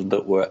children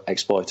that were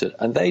exploited.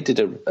 And they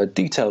did a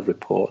detailed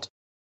report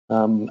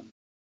a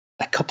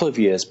couple of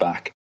years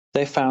back.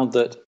 They found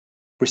that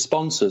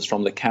responses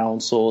from the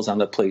councils and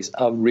the police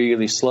are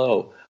really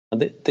slow.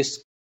 And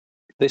this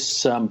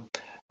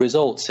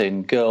results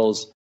in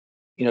girls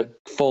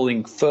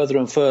falling further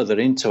and further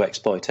into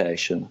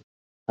exploitation,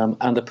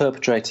 and the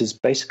perpetrators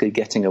basically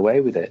getting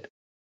away with it.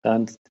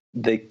 And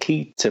the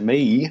key to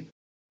me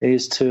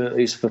is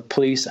for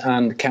police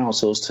and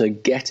councils to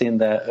get in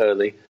there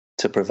early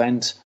to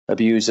prevent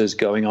abusers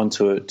going on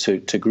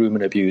to groom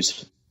and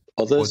abuse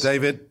others. Well,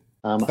 David,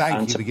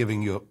 thank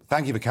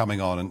you for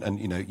coming on,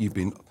 and you've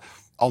been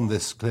on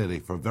this clearly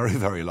for a very,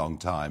 very long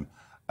time.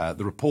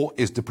 The report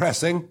is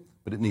depressing,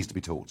 but it needs to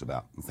be talked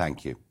about. And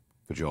thank you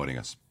for joining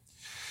us.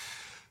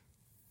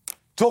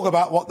 Talk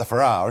about what the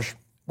Farage.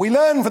 We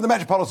learned from the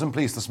Metropolitan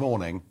Police this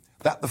morning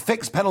that the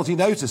fixed penalty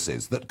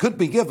notices that could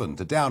be given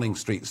to Downing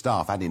Street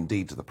staff and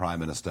indeed to the Prime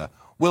Minister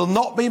will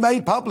not be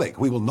made public.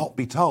 We will not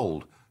be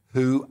told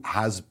who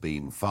has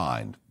been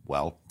fined.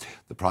 Well,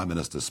 the Prime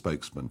Minister's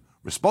spokesman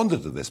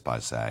responded to this by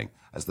saying,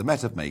 as the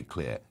Met have made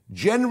clear,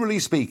 generally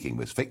speaking,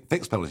 with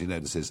fixed penalty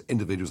notices,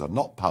 individuals are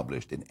not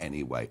published in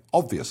any way.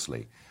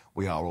 Obviously,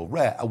 we are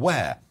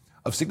aware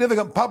of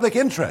significant public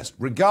interest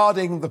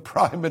regarding the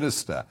Prime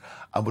Minister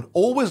and would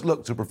always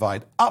look to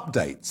provide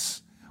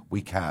updates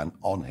we can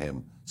on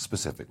him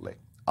specifically.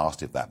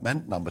 Asked if that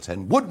meant Number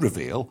 10 would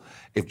reveal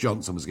if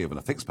Johnson was given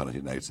a fixed penalty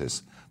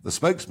notice, the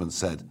spokesman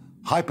said,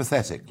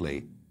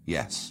 hypothetically,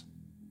 yes.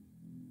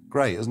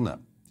 Great, isn't it?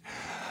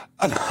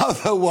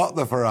 Another what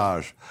the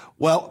Farage.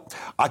 Well,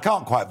 I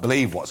can't quite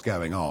believe what's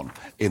going on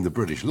in the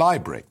British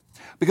Library,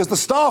 because the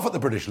staff at the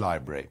British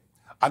Library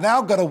are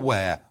now going to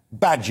wear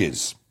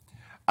badges.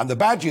 And the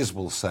badges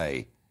will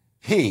say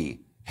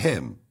he,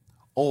 him,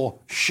 or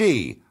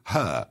she,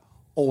 her,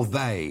 or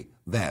they,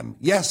 them.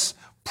 Yes,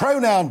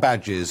 pronoun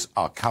badges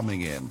are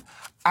coming in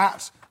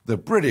at the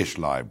British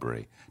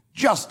Library,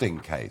 just in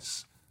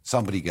case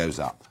somebody goes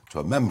up to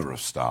a member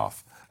of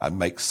staff and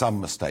makes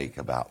some mistake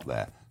about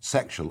their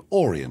sexual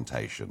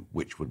orientation,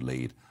 which would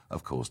lead,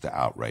 of course, to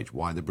outrage.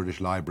 Why the British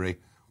Library,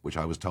 which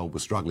I was told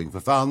was struggling for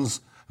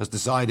funds, has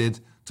decided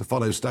to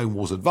follow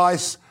Stonewall's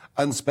advice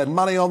and spend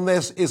money on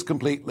this is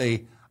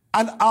completely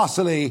and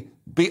utterly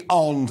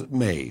beyond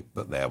me.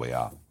 But there we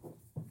are.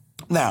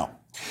 Now,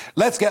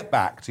 let's get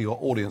back to your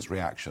audience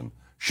reaction.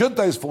 Should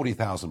those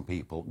 40,000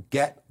 people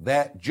get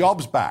their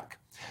jobs back?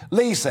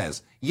 Lee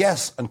says,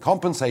 yes, and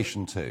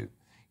compensation too.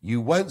 You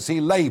won't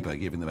see Labour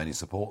giving them any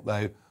support,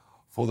 though.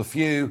 For the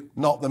few,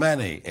 not the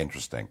many.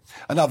 Interesting.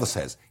 Another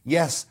says,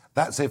 yes,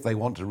 that's if they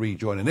want to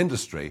rejoin an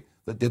industry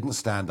that didn't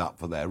stand up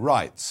for their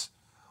rights.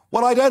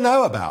 Well, I don't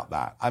know about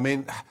that. I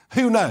mean,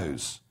 who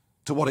knows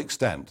to what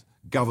extent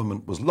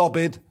government was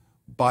lobbied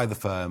by the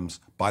firms,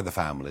 by the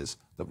families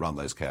that run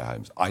those care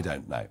homes. I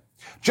don't know.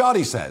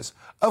 Charlie says,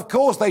 of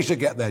course they should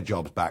get their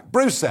jobs back.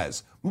 Bruce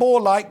says,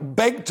 more like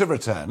beg to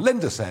return.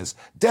 Linda says,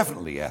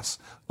 definitely yes,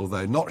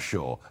 although not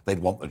sure they'd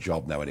want the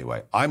job now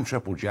anyway. I'm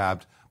triple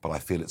jabbed, but I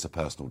feel it's a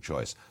personal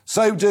choice.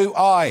 So do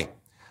I.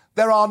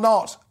 There are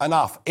not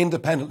enough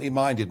independently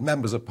minded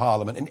members of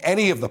Parliament in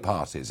any of the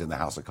parties in the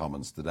House of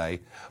Commons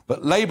today,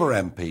 but Labour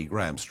MP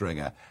Graham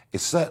Stringer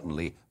is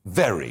certainly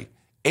very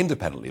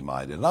independently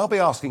minded. And I'll be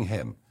asking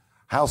him,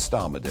 how's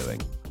Starmer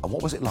doing and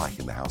what was it like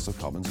in the House of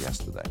Commons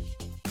yesterday?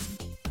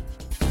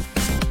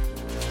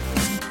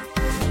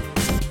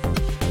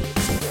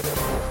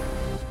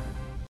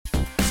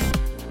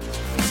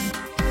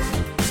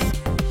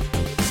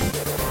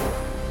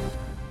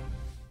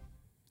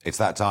 It's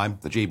that time.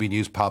 The GB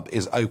News pub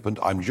is opened.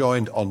 I'm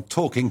joined on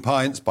Talking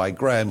Pints by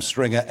Graham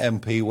Stringer,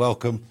 MP.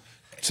 Welcome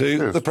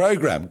to the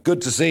programme.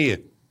 Good to see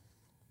you.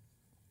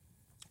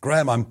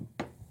 Graham,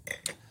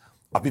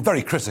 I've been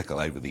very critical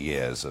over the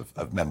years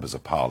of members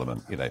of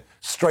Parliament,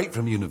 straight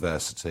from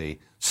university,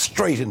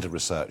 straight into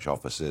research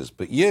offices.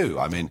 But you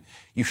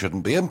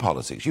shouldn't be in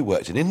politics. You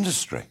worked in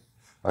industry.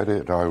 I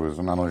did. I was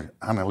an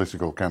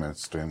analytical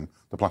chemist in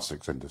the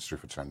plastics industry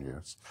for 10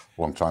 years.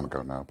 A long time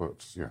ago now,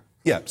 but yeah.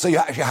 Yeah, so you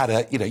actually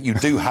had you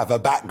do have a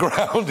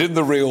background in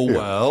the real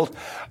world.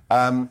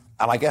 And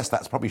I guess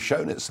that's probably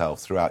shown itself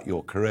throughout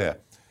your career.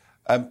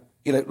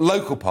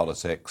 Local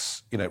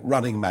politics,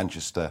 running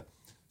Manchester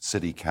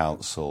City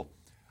Council.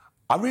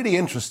 I'm really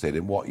interested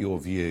in what your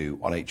view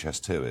on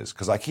HS2 is,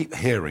 because I keep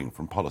hearing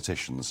from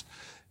politicians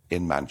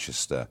in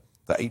Manchester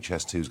that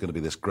HS2 is going to be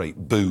this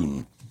great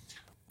boon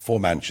for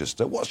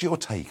Manchester. What's your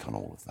take on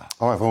all of that?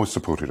 Oh, I've always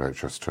supported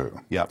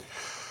HS2. Yeah.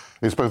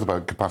 It's both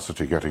about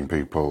capacity, getting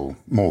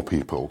more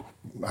people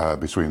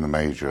between the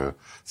major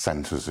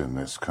centres in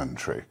this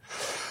country,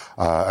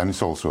 and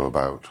it's also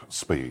about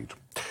speed.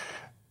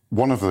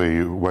 One of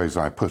the ways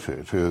I put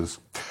it is,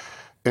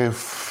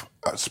 if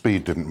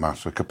speed didn't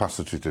matter,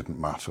 capacity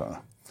didn't matter,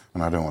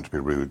 and I don't want to be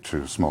rude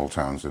to small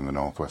towns in the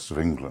northwest of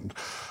England,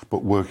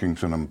 but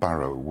Workington and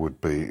Barrow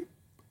would be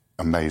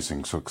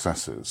amazing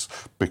successes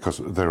because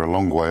they're a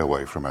long way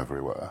away from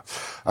everywhere.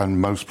 And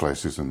most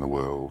places in the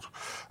world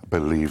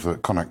believe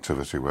that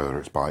connectivity, whether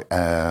it's by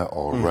air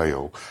or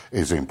rail,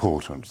 is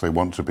important. They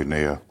want to be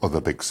near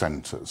other big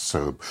centres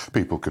so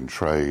people can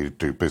trade,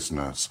 do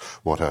business,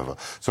 whatever.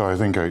 So I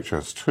think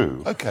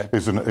HS2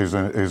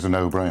 is a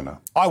no-brainer.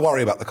 I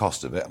worry about the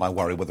cost of it, and I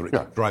worry whether it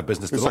could drive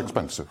business. It's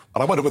expensive.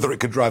 And I wonder whether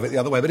it could drive it the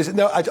other way. But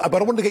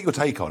I want to get your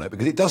take on it,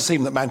 because it does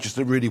seem that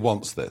Manchester really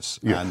wants this.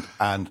 Yeah.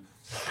 And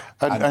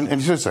And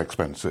it is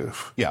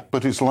expensive, yeah,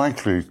 but it's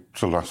likely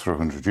to last for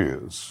 100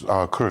 years.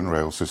 Our current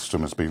rail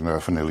system has been there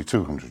for nearly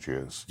 200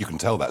 years. You can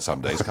tell that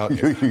some days, can't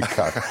you? You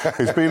can.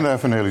 It's been there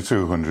for nearly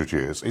 200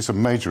 years. It's a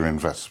major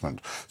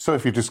investment. So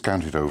if you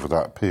discount it over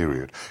that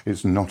period,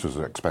 it's not as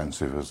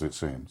expensive as it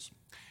seems.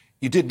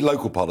 You did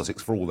local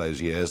politics for all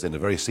those years in a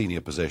very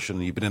senior position.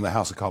 You've been in the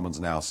House of Commons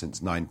now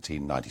since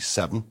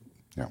 1997.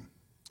 Yeah.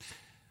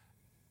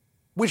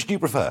 Which do you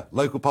prefer,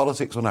 local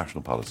politics or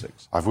national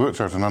politics? I've worked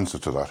out an answer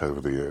to that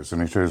over the years,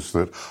 and it is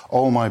that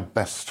all my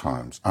best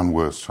times and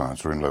worst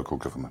times are in local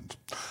government.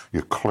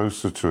 You're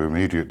closer to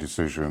immediate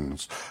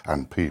decisions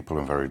and people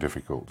and very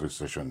difficult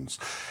decisions.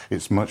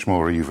 It's much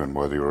more even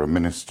whether you're a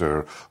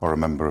minister or a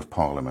member of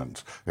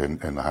Parliament in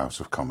the House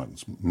of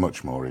Commons,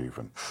 much more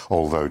even.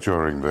 Although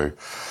during the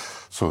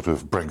sort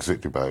of Brexit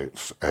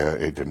debates,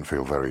 it didn't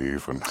feel very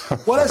even.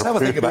 Well, let's have a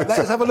think about that.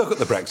 Let's have a look at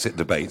the Brexit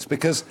debates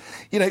because,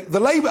 you know, the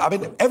Labour, I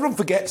mean, everyone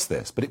forgets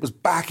this, but it was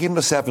back in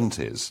the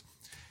 70s.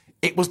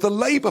 It was the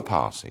Labour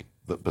Party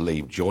that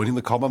believed joining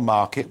the common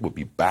market would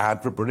be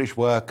bad for British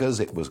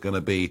workers. It was going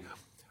to be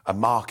a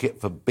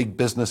market for big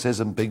businesses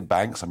and big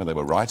banks. I mean, they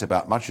were right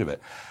about much of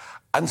it.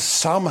 And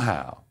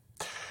somehow,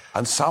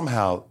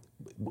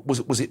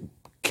 was it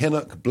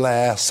Kinnock,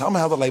 Blair,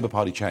 somehow the Labour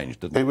Party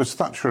changed, didn't it? It was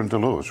Thatcher and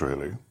Delors,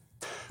 really.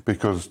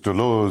 Because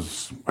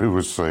Delors, who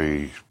was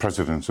the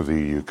president of the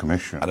EU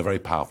Commission... And a very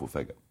powerful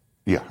figure.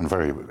 Yeah, and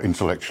very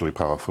intellectually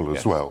powerful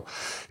as well.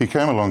 He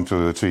came along to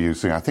the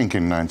TUC, I think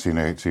in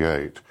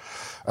 1988,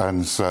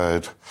 and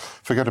said,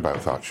 forget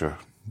about Thatcher.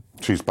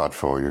 She's bad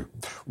for you.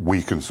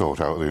 We can sort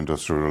out the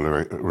industrial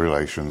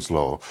relations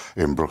law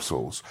in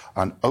Brussels.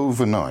 And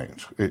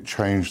overnight, it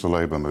changed the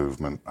Labour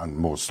movement, and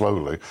more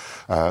slowly,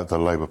 the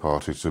Labour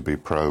Party to be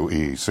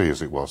pro-EEC,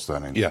 as it was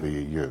then in the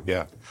EU.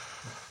 Yeah.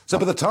 So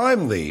by the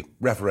time the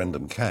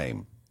referendum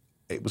came,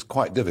 it was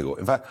quite difficult.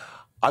 In fact,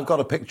 I've got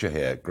a picture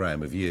here,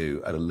 Graham, of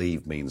you at a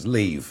Leave Means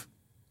Leave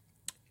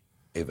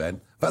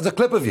event. That's a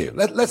clip of you.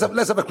 Let's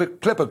have a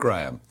clip of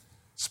Graham.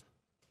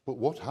 But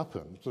what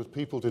happened was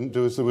people didn't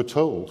do as they were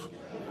told.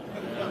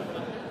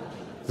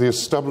 The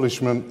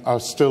establishment are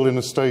still in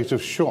a state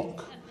of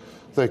shock.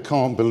 They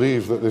can't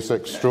believe that this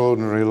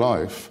extraordinary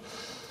life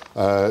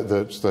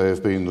that they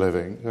have been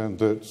living, and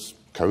that's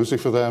cosy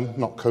for them,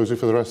 not cosy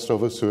for the rest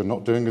of us who are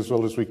not doing as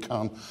well as we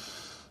can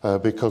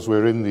because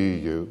we're in the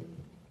EU.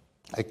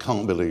 I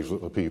can't believe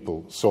that the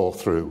people saw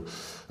through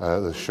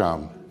the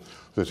sham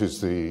that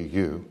is the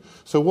EU.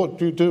 So what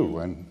do you do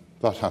when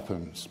that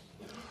happens?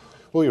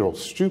 Well, you're all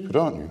stupid,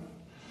 aren't you?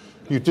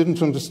 You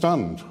didn't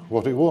understand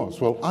what it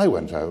was. Well, I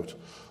went out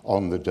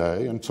on the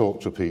day and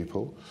talked to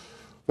people.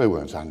 They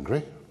weren't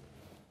angry.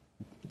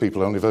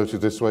 People only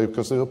voted this way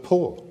because they were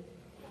poor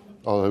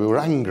or they were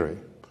angry.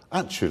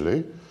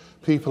 Actually,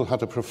 people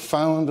had a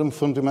profound and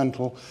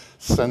fundamental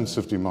sense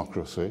of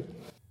democracy.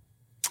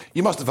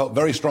 You must have felt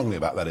very strongly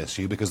about that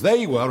issue because there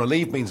you were, a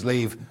Leave Means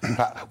Leave,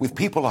 with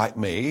people like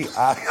me.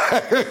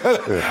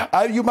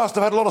 You must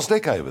have had a lot of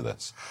stick over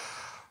this.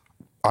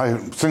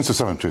 Since the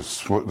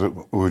 70s, what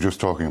we were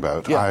just talking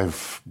about, I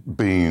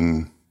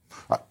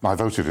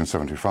voted in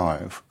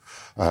 75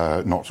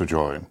 not to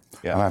join,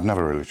 and I've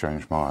never really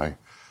changed my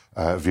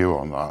view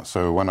on that.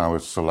 So when I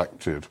was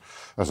selected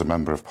as a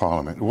Member of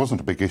Parliament, it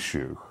wasn't a big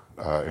issue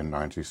in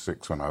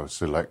 96 when I was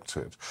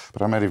selected,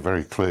 but I made it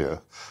very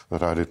clear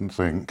that I didn't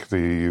think the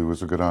EU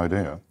was a good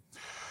idea.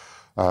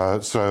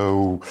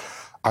 So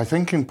I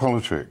think in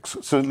politics,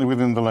 certainly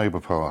within the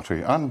Labour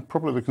Party and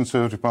probably the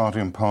Conservative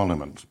Party in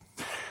Parliament,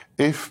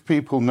 if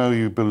people know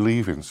you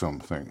believe in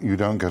something, you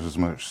don't get as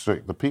much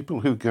stick. The people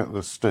who get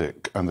the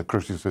stick and the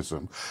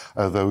criticism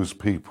are those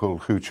people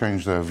who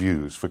change their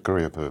views for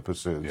career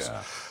purposes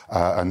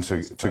and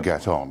to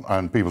get on.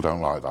 And people don't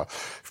like that.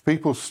 If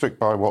people stick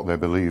by what they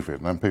believe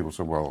in, then people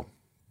say, well,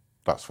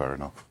 that's fair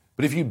enough.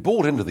 But if you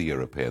bought into the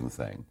European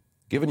thing,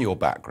 given your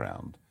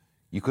background,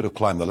 you could have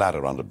climbed the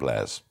ladder under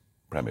Blair's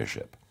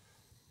premiership.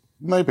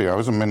 Maybe. I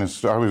was a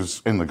minister. I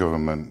was in the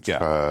government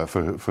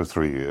for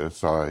 3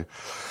 years. I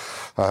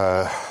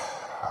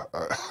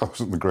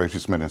wasn't the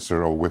greatest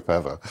minister or whip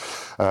ever.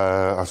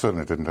 I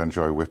certainly didn't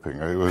enjoy whipping.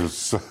 It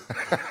was.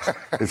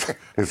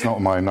 It's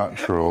not my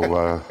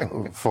natural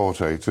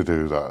forte to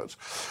do that.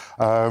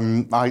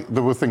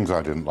 There were things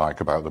I didn't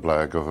like about the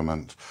Blair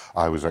government.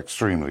 I was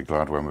extremely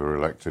glad when we were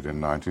elected in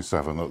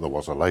 '97 that there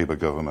was a Labour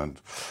government.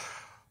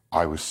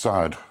 I was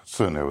sad,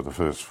 certainly over the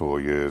first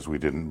 4 years, we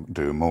didn't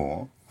do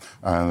more.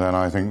 And then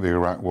I think the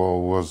Iraq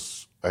War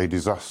was a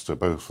disaster,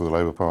 both for the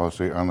Labour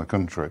Party and the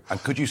country.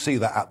 And could you see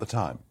that at the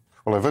time?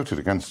 Well, I voted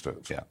against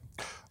it. Yeah.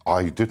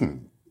 I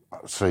didn't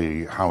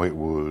see how it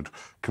would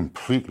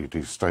completely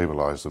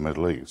destabilise the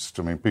Middle East.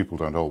 I mean, people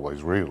don't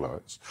always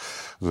realise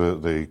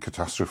that the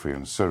catastrophe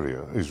in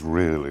Syria is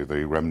really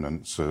the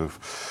remnants of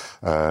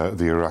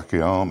the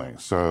Iraqi army.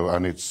 So,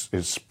 and it's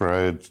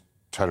spread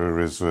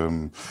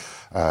terrorism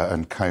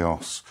and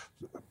chaos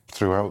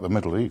throughout the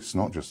Middle East,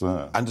 not just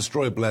there. And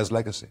destroy Blair's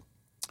legacy.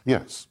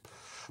 Yes.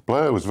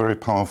 Blair was a very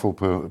powerful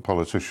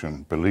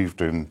politician,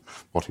 believed in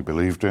what he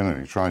believed in,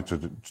 and he tried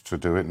to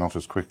do it not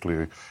as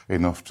quickly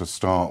enough to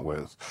start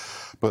with.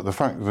 But the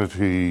fact that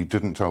he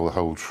didn't tell the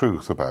whole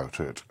truth about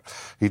it,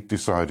 he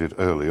decided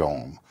early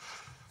on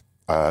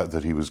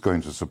that he was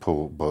going to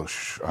support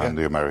Bush and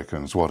the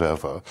Americans,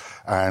 whatever.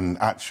 And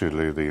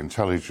actually, the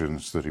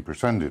intelligence that he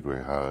pretended we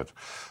had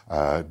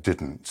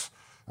didn't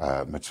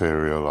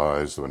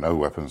materialise. There were no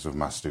weapons of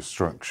mass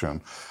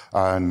destruction.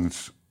 And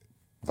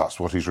that's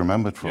what he's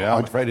remembered for. Yeah,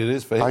 I'm afraid it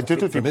is for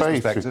his, from his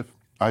perspective.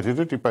 I did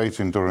a debate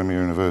in Durham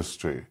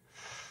University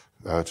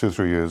 2 or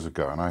 3 years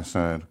ago, and I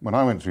said, when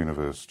I went to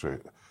university,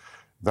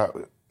 that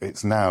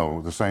it's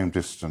now the same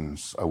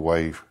distance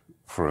away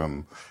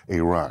from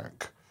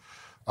Iraq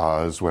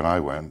as when I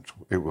went,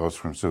 it was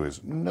from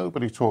Suez.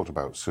 Nobody talked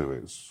about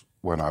Suez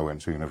when I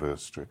went to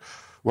university.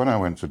 When I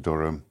went to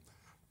Durham,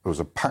 there was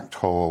a packed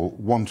hall,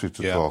 wanted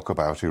to talk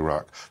about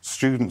Iraq.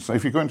 Students,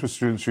 if you go into a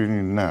students'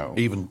 union now...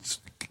 Even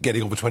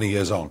getting over 20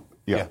 years on.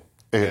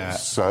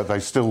 It's, they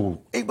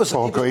still...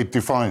 It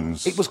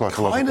defines It was quite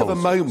a lot kind of a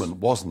policies. moment,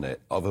 wasn't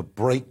it, of a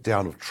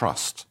breakdown of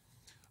trust,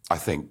 I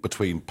think,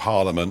 between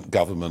Parliament,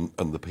 government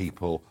and the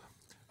people.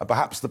 And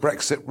perhaps the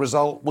Brexit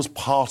result was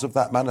part of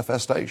that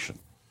manifestation.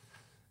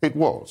 It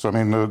was. I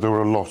mean,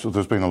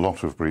 there's been a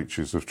lot of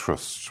breaches of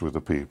trust with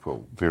the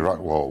people. The Iraq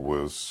War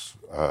was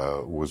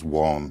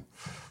one.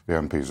 The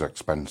MP's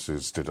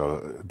expenses did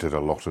a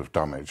lot of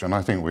damage. And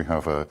I think we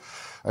have a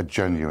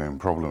genuine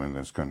problem in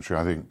this country.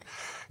 I think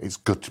it's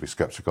good to be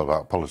sceptical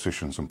about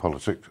politicians and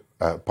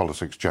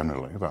politics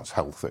generally. That's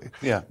healthy.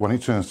 Yeah. When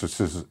it turns to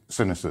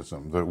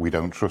cynicism, that we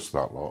don't trust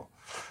that lot,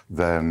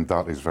 then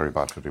that is very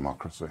bad for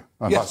democracy.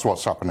 And that's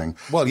what's happening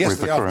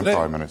with the current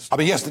Prime Minister. I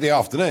mean, yesterday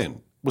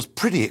afternoon was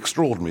pretty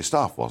extraordinary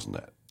stuff, wasn't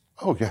it?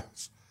 Oh,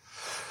 yes.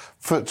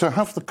 To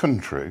have the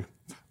country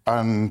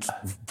and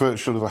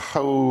virtually the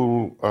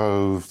whole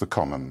of the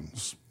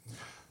Commons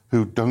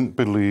who don't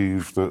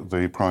believe that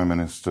the Prime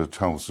Minister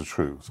tells the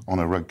truth on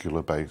a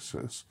regular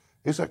basis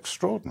is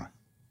extraordinary.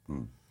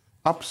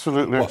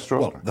 Absolutely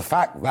extraordinary. Well, the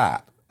fact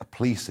that a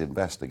police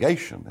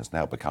investigation has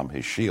now become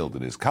his shield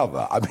and his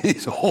cover, I mean,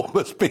 it's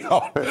almost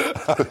beyond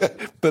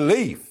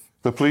belief.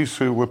 The police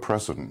who were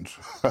present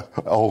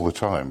all the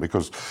time,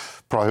 because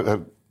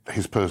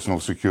his personal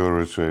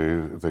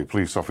security, the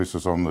police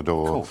officers on the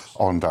door,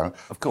 on down.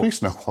 Of course.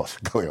 Police know what's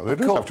going on. They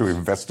don't have to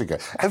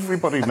investigate.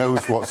 Everybody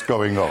knows what's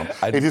going on.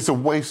 It is a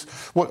waste.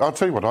 Well, I'll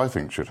tell you what I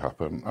think should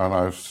happen, and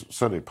I've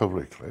said it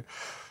publicly.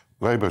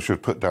 Labour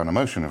should put down a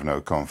motion of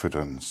no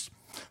confidence.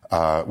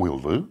 We'll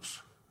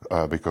lose.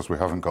 Because we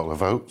haven't got the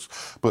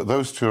votes. But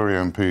those Tory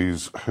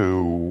MPs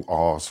who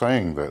are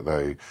saying that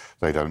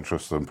they don't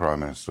trust the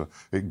Prime Minister,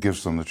 it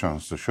gives them the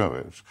chance to show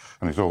it.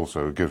 And it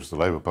also gives the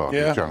Labour Party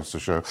a chance to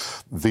show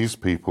these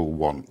people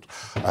want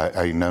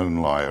a known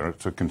liar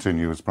to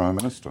continue as Prime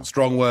Minister.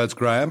 Strong words,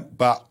 Graham,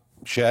 but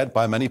shared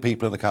by many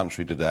people in the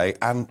country today,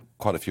 and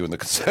quite a few in the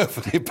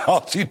Conservative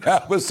Party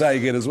now were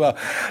saying it as well.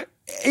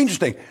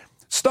 Interesting.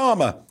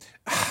 Starmer...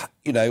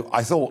 You know,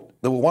 I thought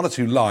there were one or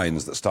two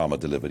lines that Starmer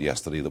delivered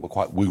yesterday that were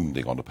quite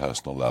wounding on a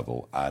personal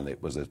level, and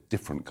it was a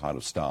different kind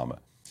of Starmer.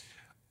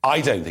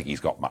 I don't think he's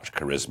got much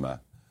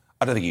charisma.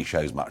 I don't think he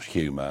shows much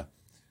humour.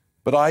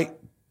 But I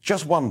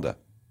just wonder,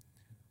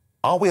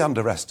 are we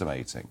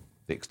underestimating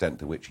the extent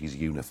to which he's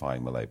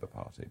unifying the Labour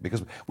Party?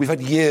 Because we've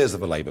had years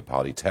of the Labour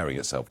Party tearing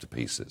itself to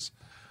pieces.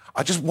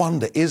 I just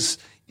wonder,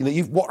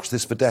 you've watched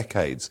this for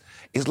decades,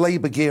 is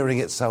Labour gearing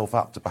itself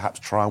up to perhaps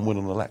try and win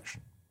an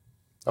election?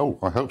 Oh,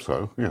 I hope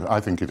so. Yeah, I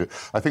think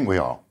we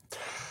are.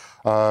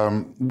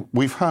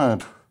 We've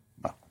had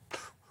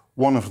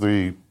one of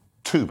the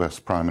two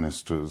best prime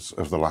ministers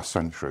of the last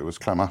century was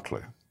Clem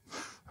Attlee,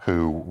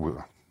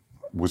 who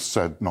was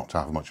said not to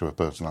have much of a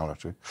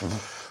personality.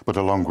 But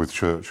along with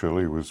Churchill,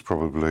 he was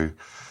probably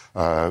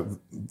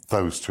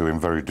those two in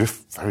very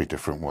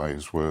different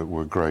ways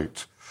were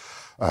great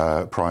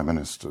prime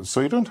ministers.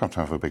 So you don't have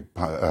to have a big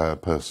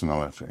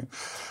personality.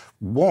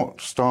 What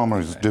Starmer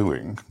is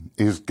doing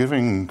is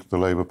giving the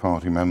Labour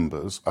Party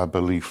members a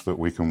belief that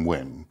we can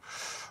win.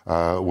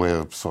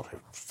 We're sort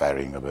of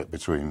varying a bit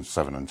between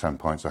 7 and 10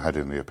 points ahead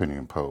in the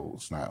opinion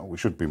polls now. We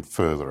should be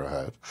further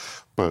ahead,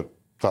 but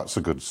that's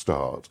a good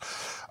start.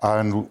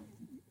 And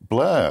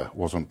Blair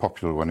wasn't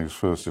popular when he was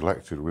first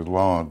elected with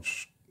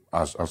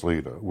as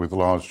leader, with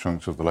large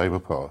chunks of the Labour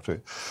Party.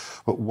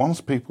 But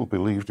once people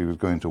believed he was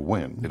going to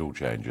win... It all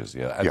changes,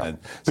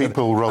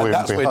 People row in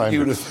behind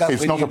it.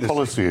 It's not a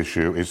policy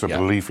issue, it's a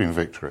belief in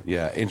victory.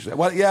 Yeah, interesting.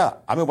 Well,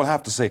 I mean, we'll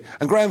have to see.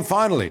 And Graham,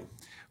 finally,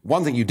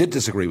 one thing you did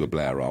disagree with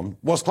Blair on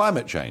was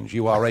climate change.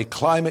 You are a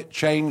climate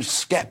change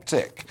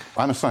sceptic.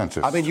 I'm a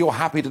scientist. I mean, you're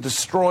happy to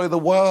destroy the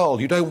world.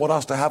 You don't want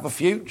us to have a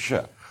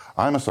future.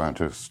 I'm a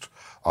scientist.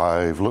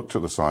 I've looked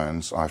at the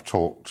science. I've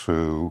talked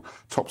to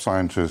top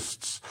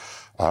scientists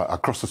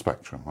across the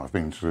spectrum. I've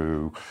been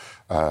to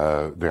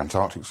the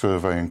Antarctic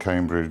Survey in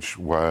Cambridge,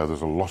 where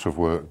there's a lot of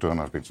work done.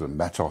 I've been to the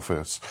Met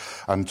Office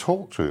and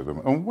talked to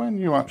them. And when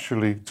you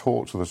actually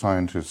talk to the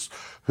scientists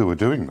who are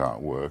doing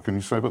that work, and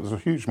you say, but there's a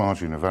huge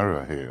margin of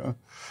error here,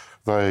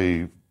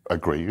 they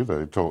agree.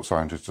 They talk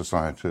scientist to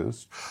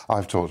scientist.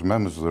 I've talked to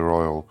members of the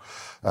Royal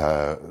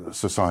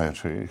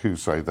Society who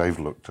say they've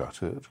looked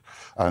at it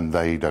and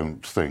they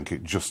don't think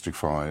it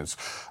justifies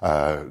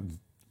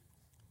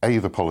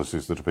the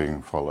policies that are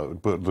being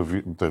followed, but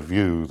the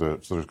view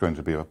that there's going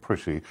to be a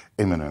pretty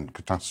imminent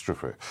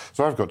catastrophe.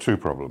 So I've got two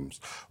problems.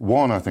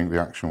 One, I think the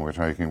action we're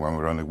taking when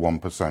we're only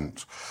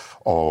 1%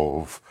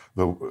 of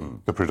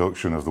the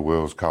production of the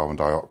world's carbon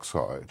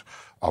dioxide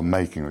are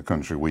making the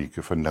country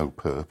weaker for no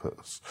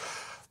purpose.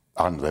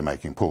 And they're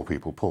making poor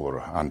people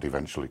poorer and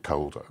eventually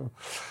colder.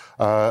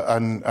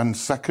 And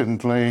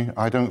secondly,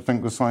 I don't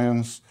think the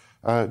science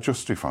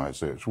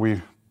justifies it.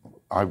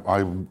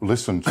 I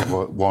listened to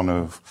one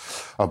of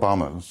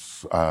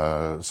Obama's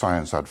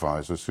science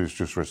advisors who's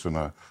just written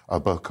a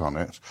book on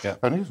it. Yeah.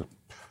 And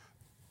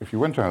if you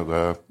went out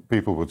there,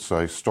 people would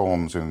say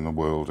storms in the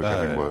world are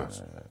getting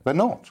worse. They're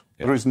not.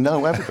 Yeah. There is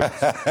no evidence.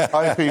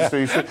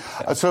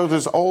 IPCC. So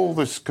there's all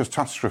this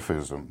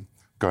catastrophism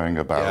going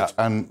about,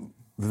 and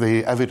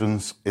the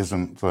evidence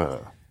isn't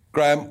there.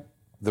 Graham,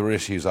 there are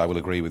issues I will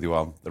agree with you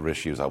on, there are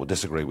issues I will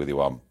disagree with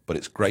you on, but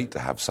it's great to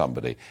have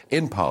somebody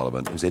in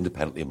Parliament who's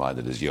independently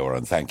minded as you are,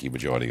 and thank you for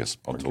joining us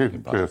on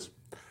Talking Parliament. Cheers.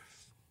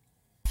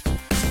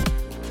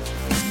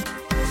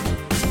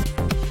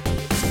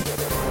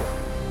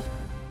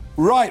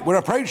 Right, we're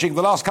approaching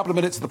the last couple of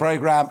minutes of the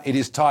programme. It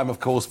is time, of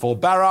course, for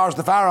Barrage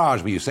the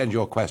Farage, where you send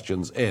your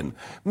questions in.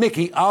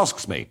 Mickey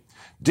asks me,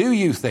 do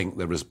you think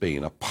there has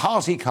been a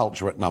party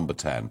culture at Number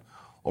 10,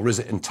 or is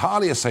it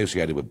entirely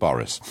associated with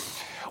Boris?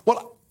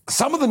 Well,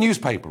 some of the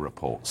newspaper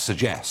reports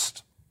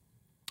suggest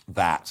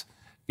that,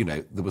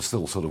 there were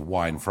still sort of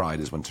wine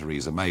Fridays when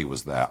Theresa May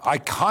was there. I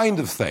kind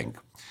of think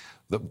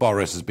that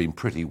Boris has been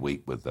pretty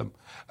weak with them.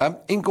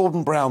 In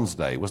Gordon Brown's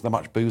day, was there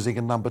much boozing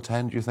in Number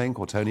 10, do you think,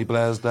 or Tony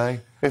Blair's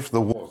day? If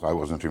there was, I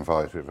wasn't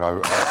invited. I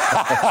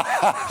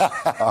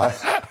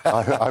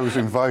was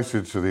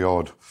invited to the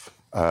odd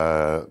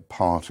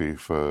party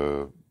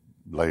for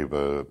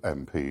Labour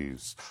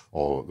MPs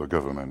or the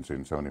government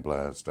in Tony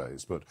Blair's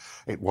days, but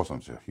it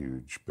wasn't a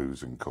huge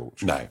boozing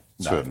culture. No.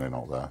 Certainly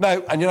not there.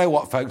 No, and you know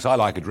what, folks? I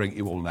like a drink,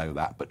 you all know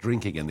that, but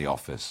drinking in the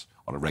office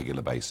on a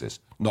regular basis,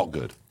 not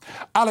good.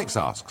 Alex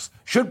asks,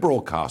 should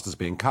broadcasters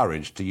be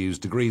encouraged to use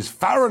degrees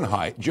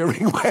Fahrenheit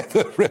during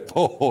weather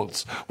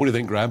reports? What do you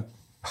think, Graham?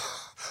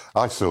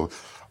 I still,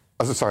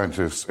 as a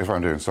scientist, if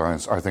I'm doing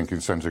science, I think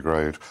in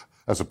centigrade.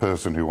 As a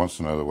person who wants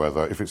to know the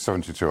weather, if it's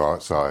 72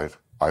 outside,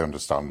 I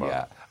understand that.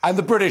 Yeah. And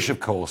the British, of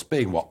course,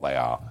 being what they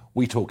are,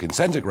 we talk in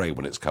centigrade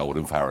when it's cold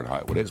and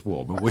Fahrenheit when it's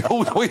warm. And we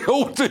all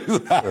do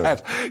that.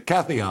 Yeah.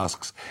 Kathy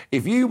asks,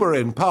 if you were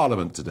in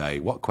Parliament today,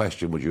 what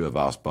question would you have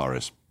asked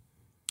Boris?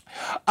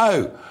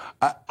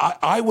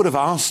 I would have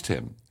asked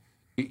him,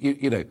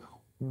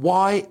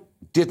 why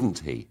didn't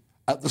he,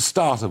 at the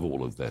start of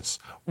all of this,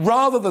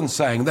 rather than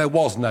saying there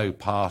was no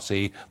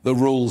party, the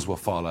rules were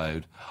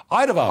followed,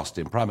 I'd have asked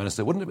him, Prime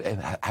Minister, wouldn't it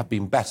have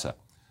been better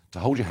to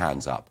hold your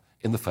hands up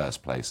in the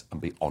first place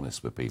and be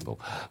honest with people?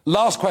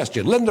 Last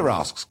question. Linda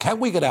asks, can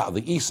we get out of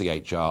the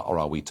ECHR or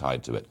are we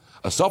tied to it?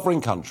 A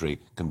sovereign country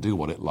can do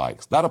what it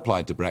likes. That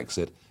applied to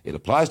Brexit. It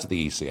applies to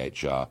the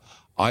ECHR.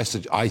 I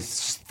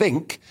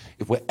think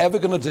if we're ever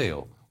going to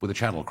deal with the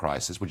Channel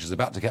crisis, which is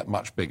about to get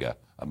much bigger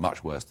and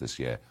much worse this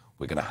year,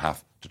 we're going to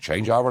have to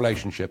change our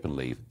relationship and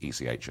leave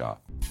ECHR.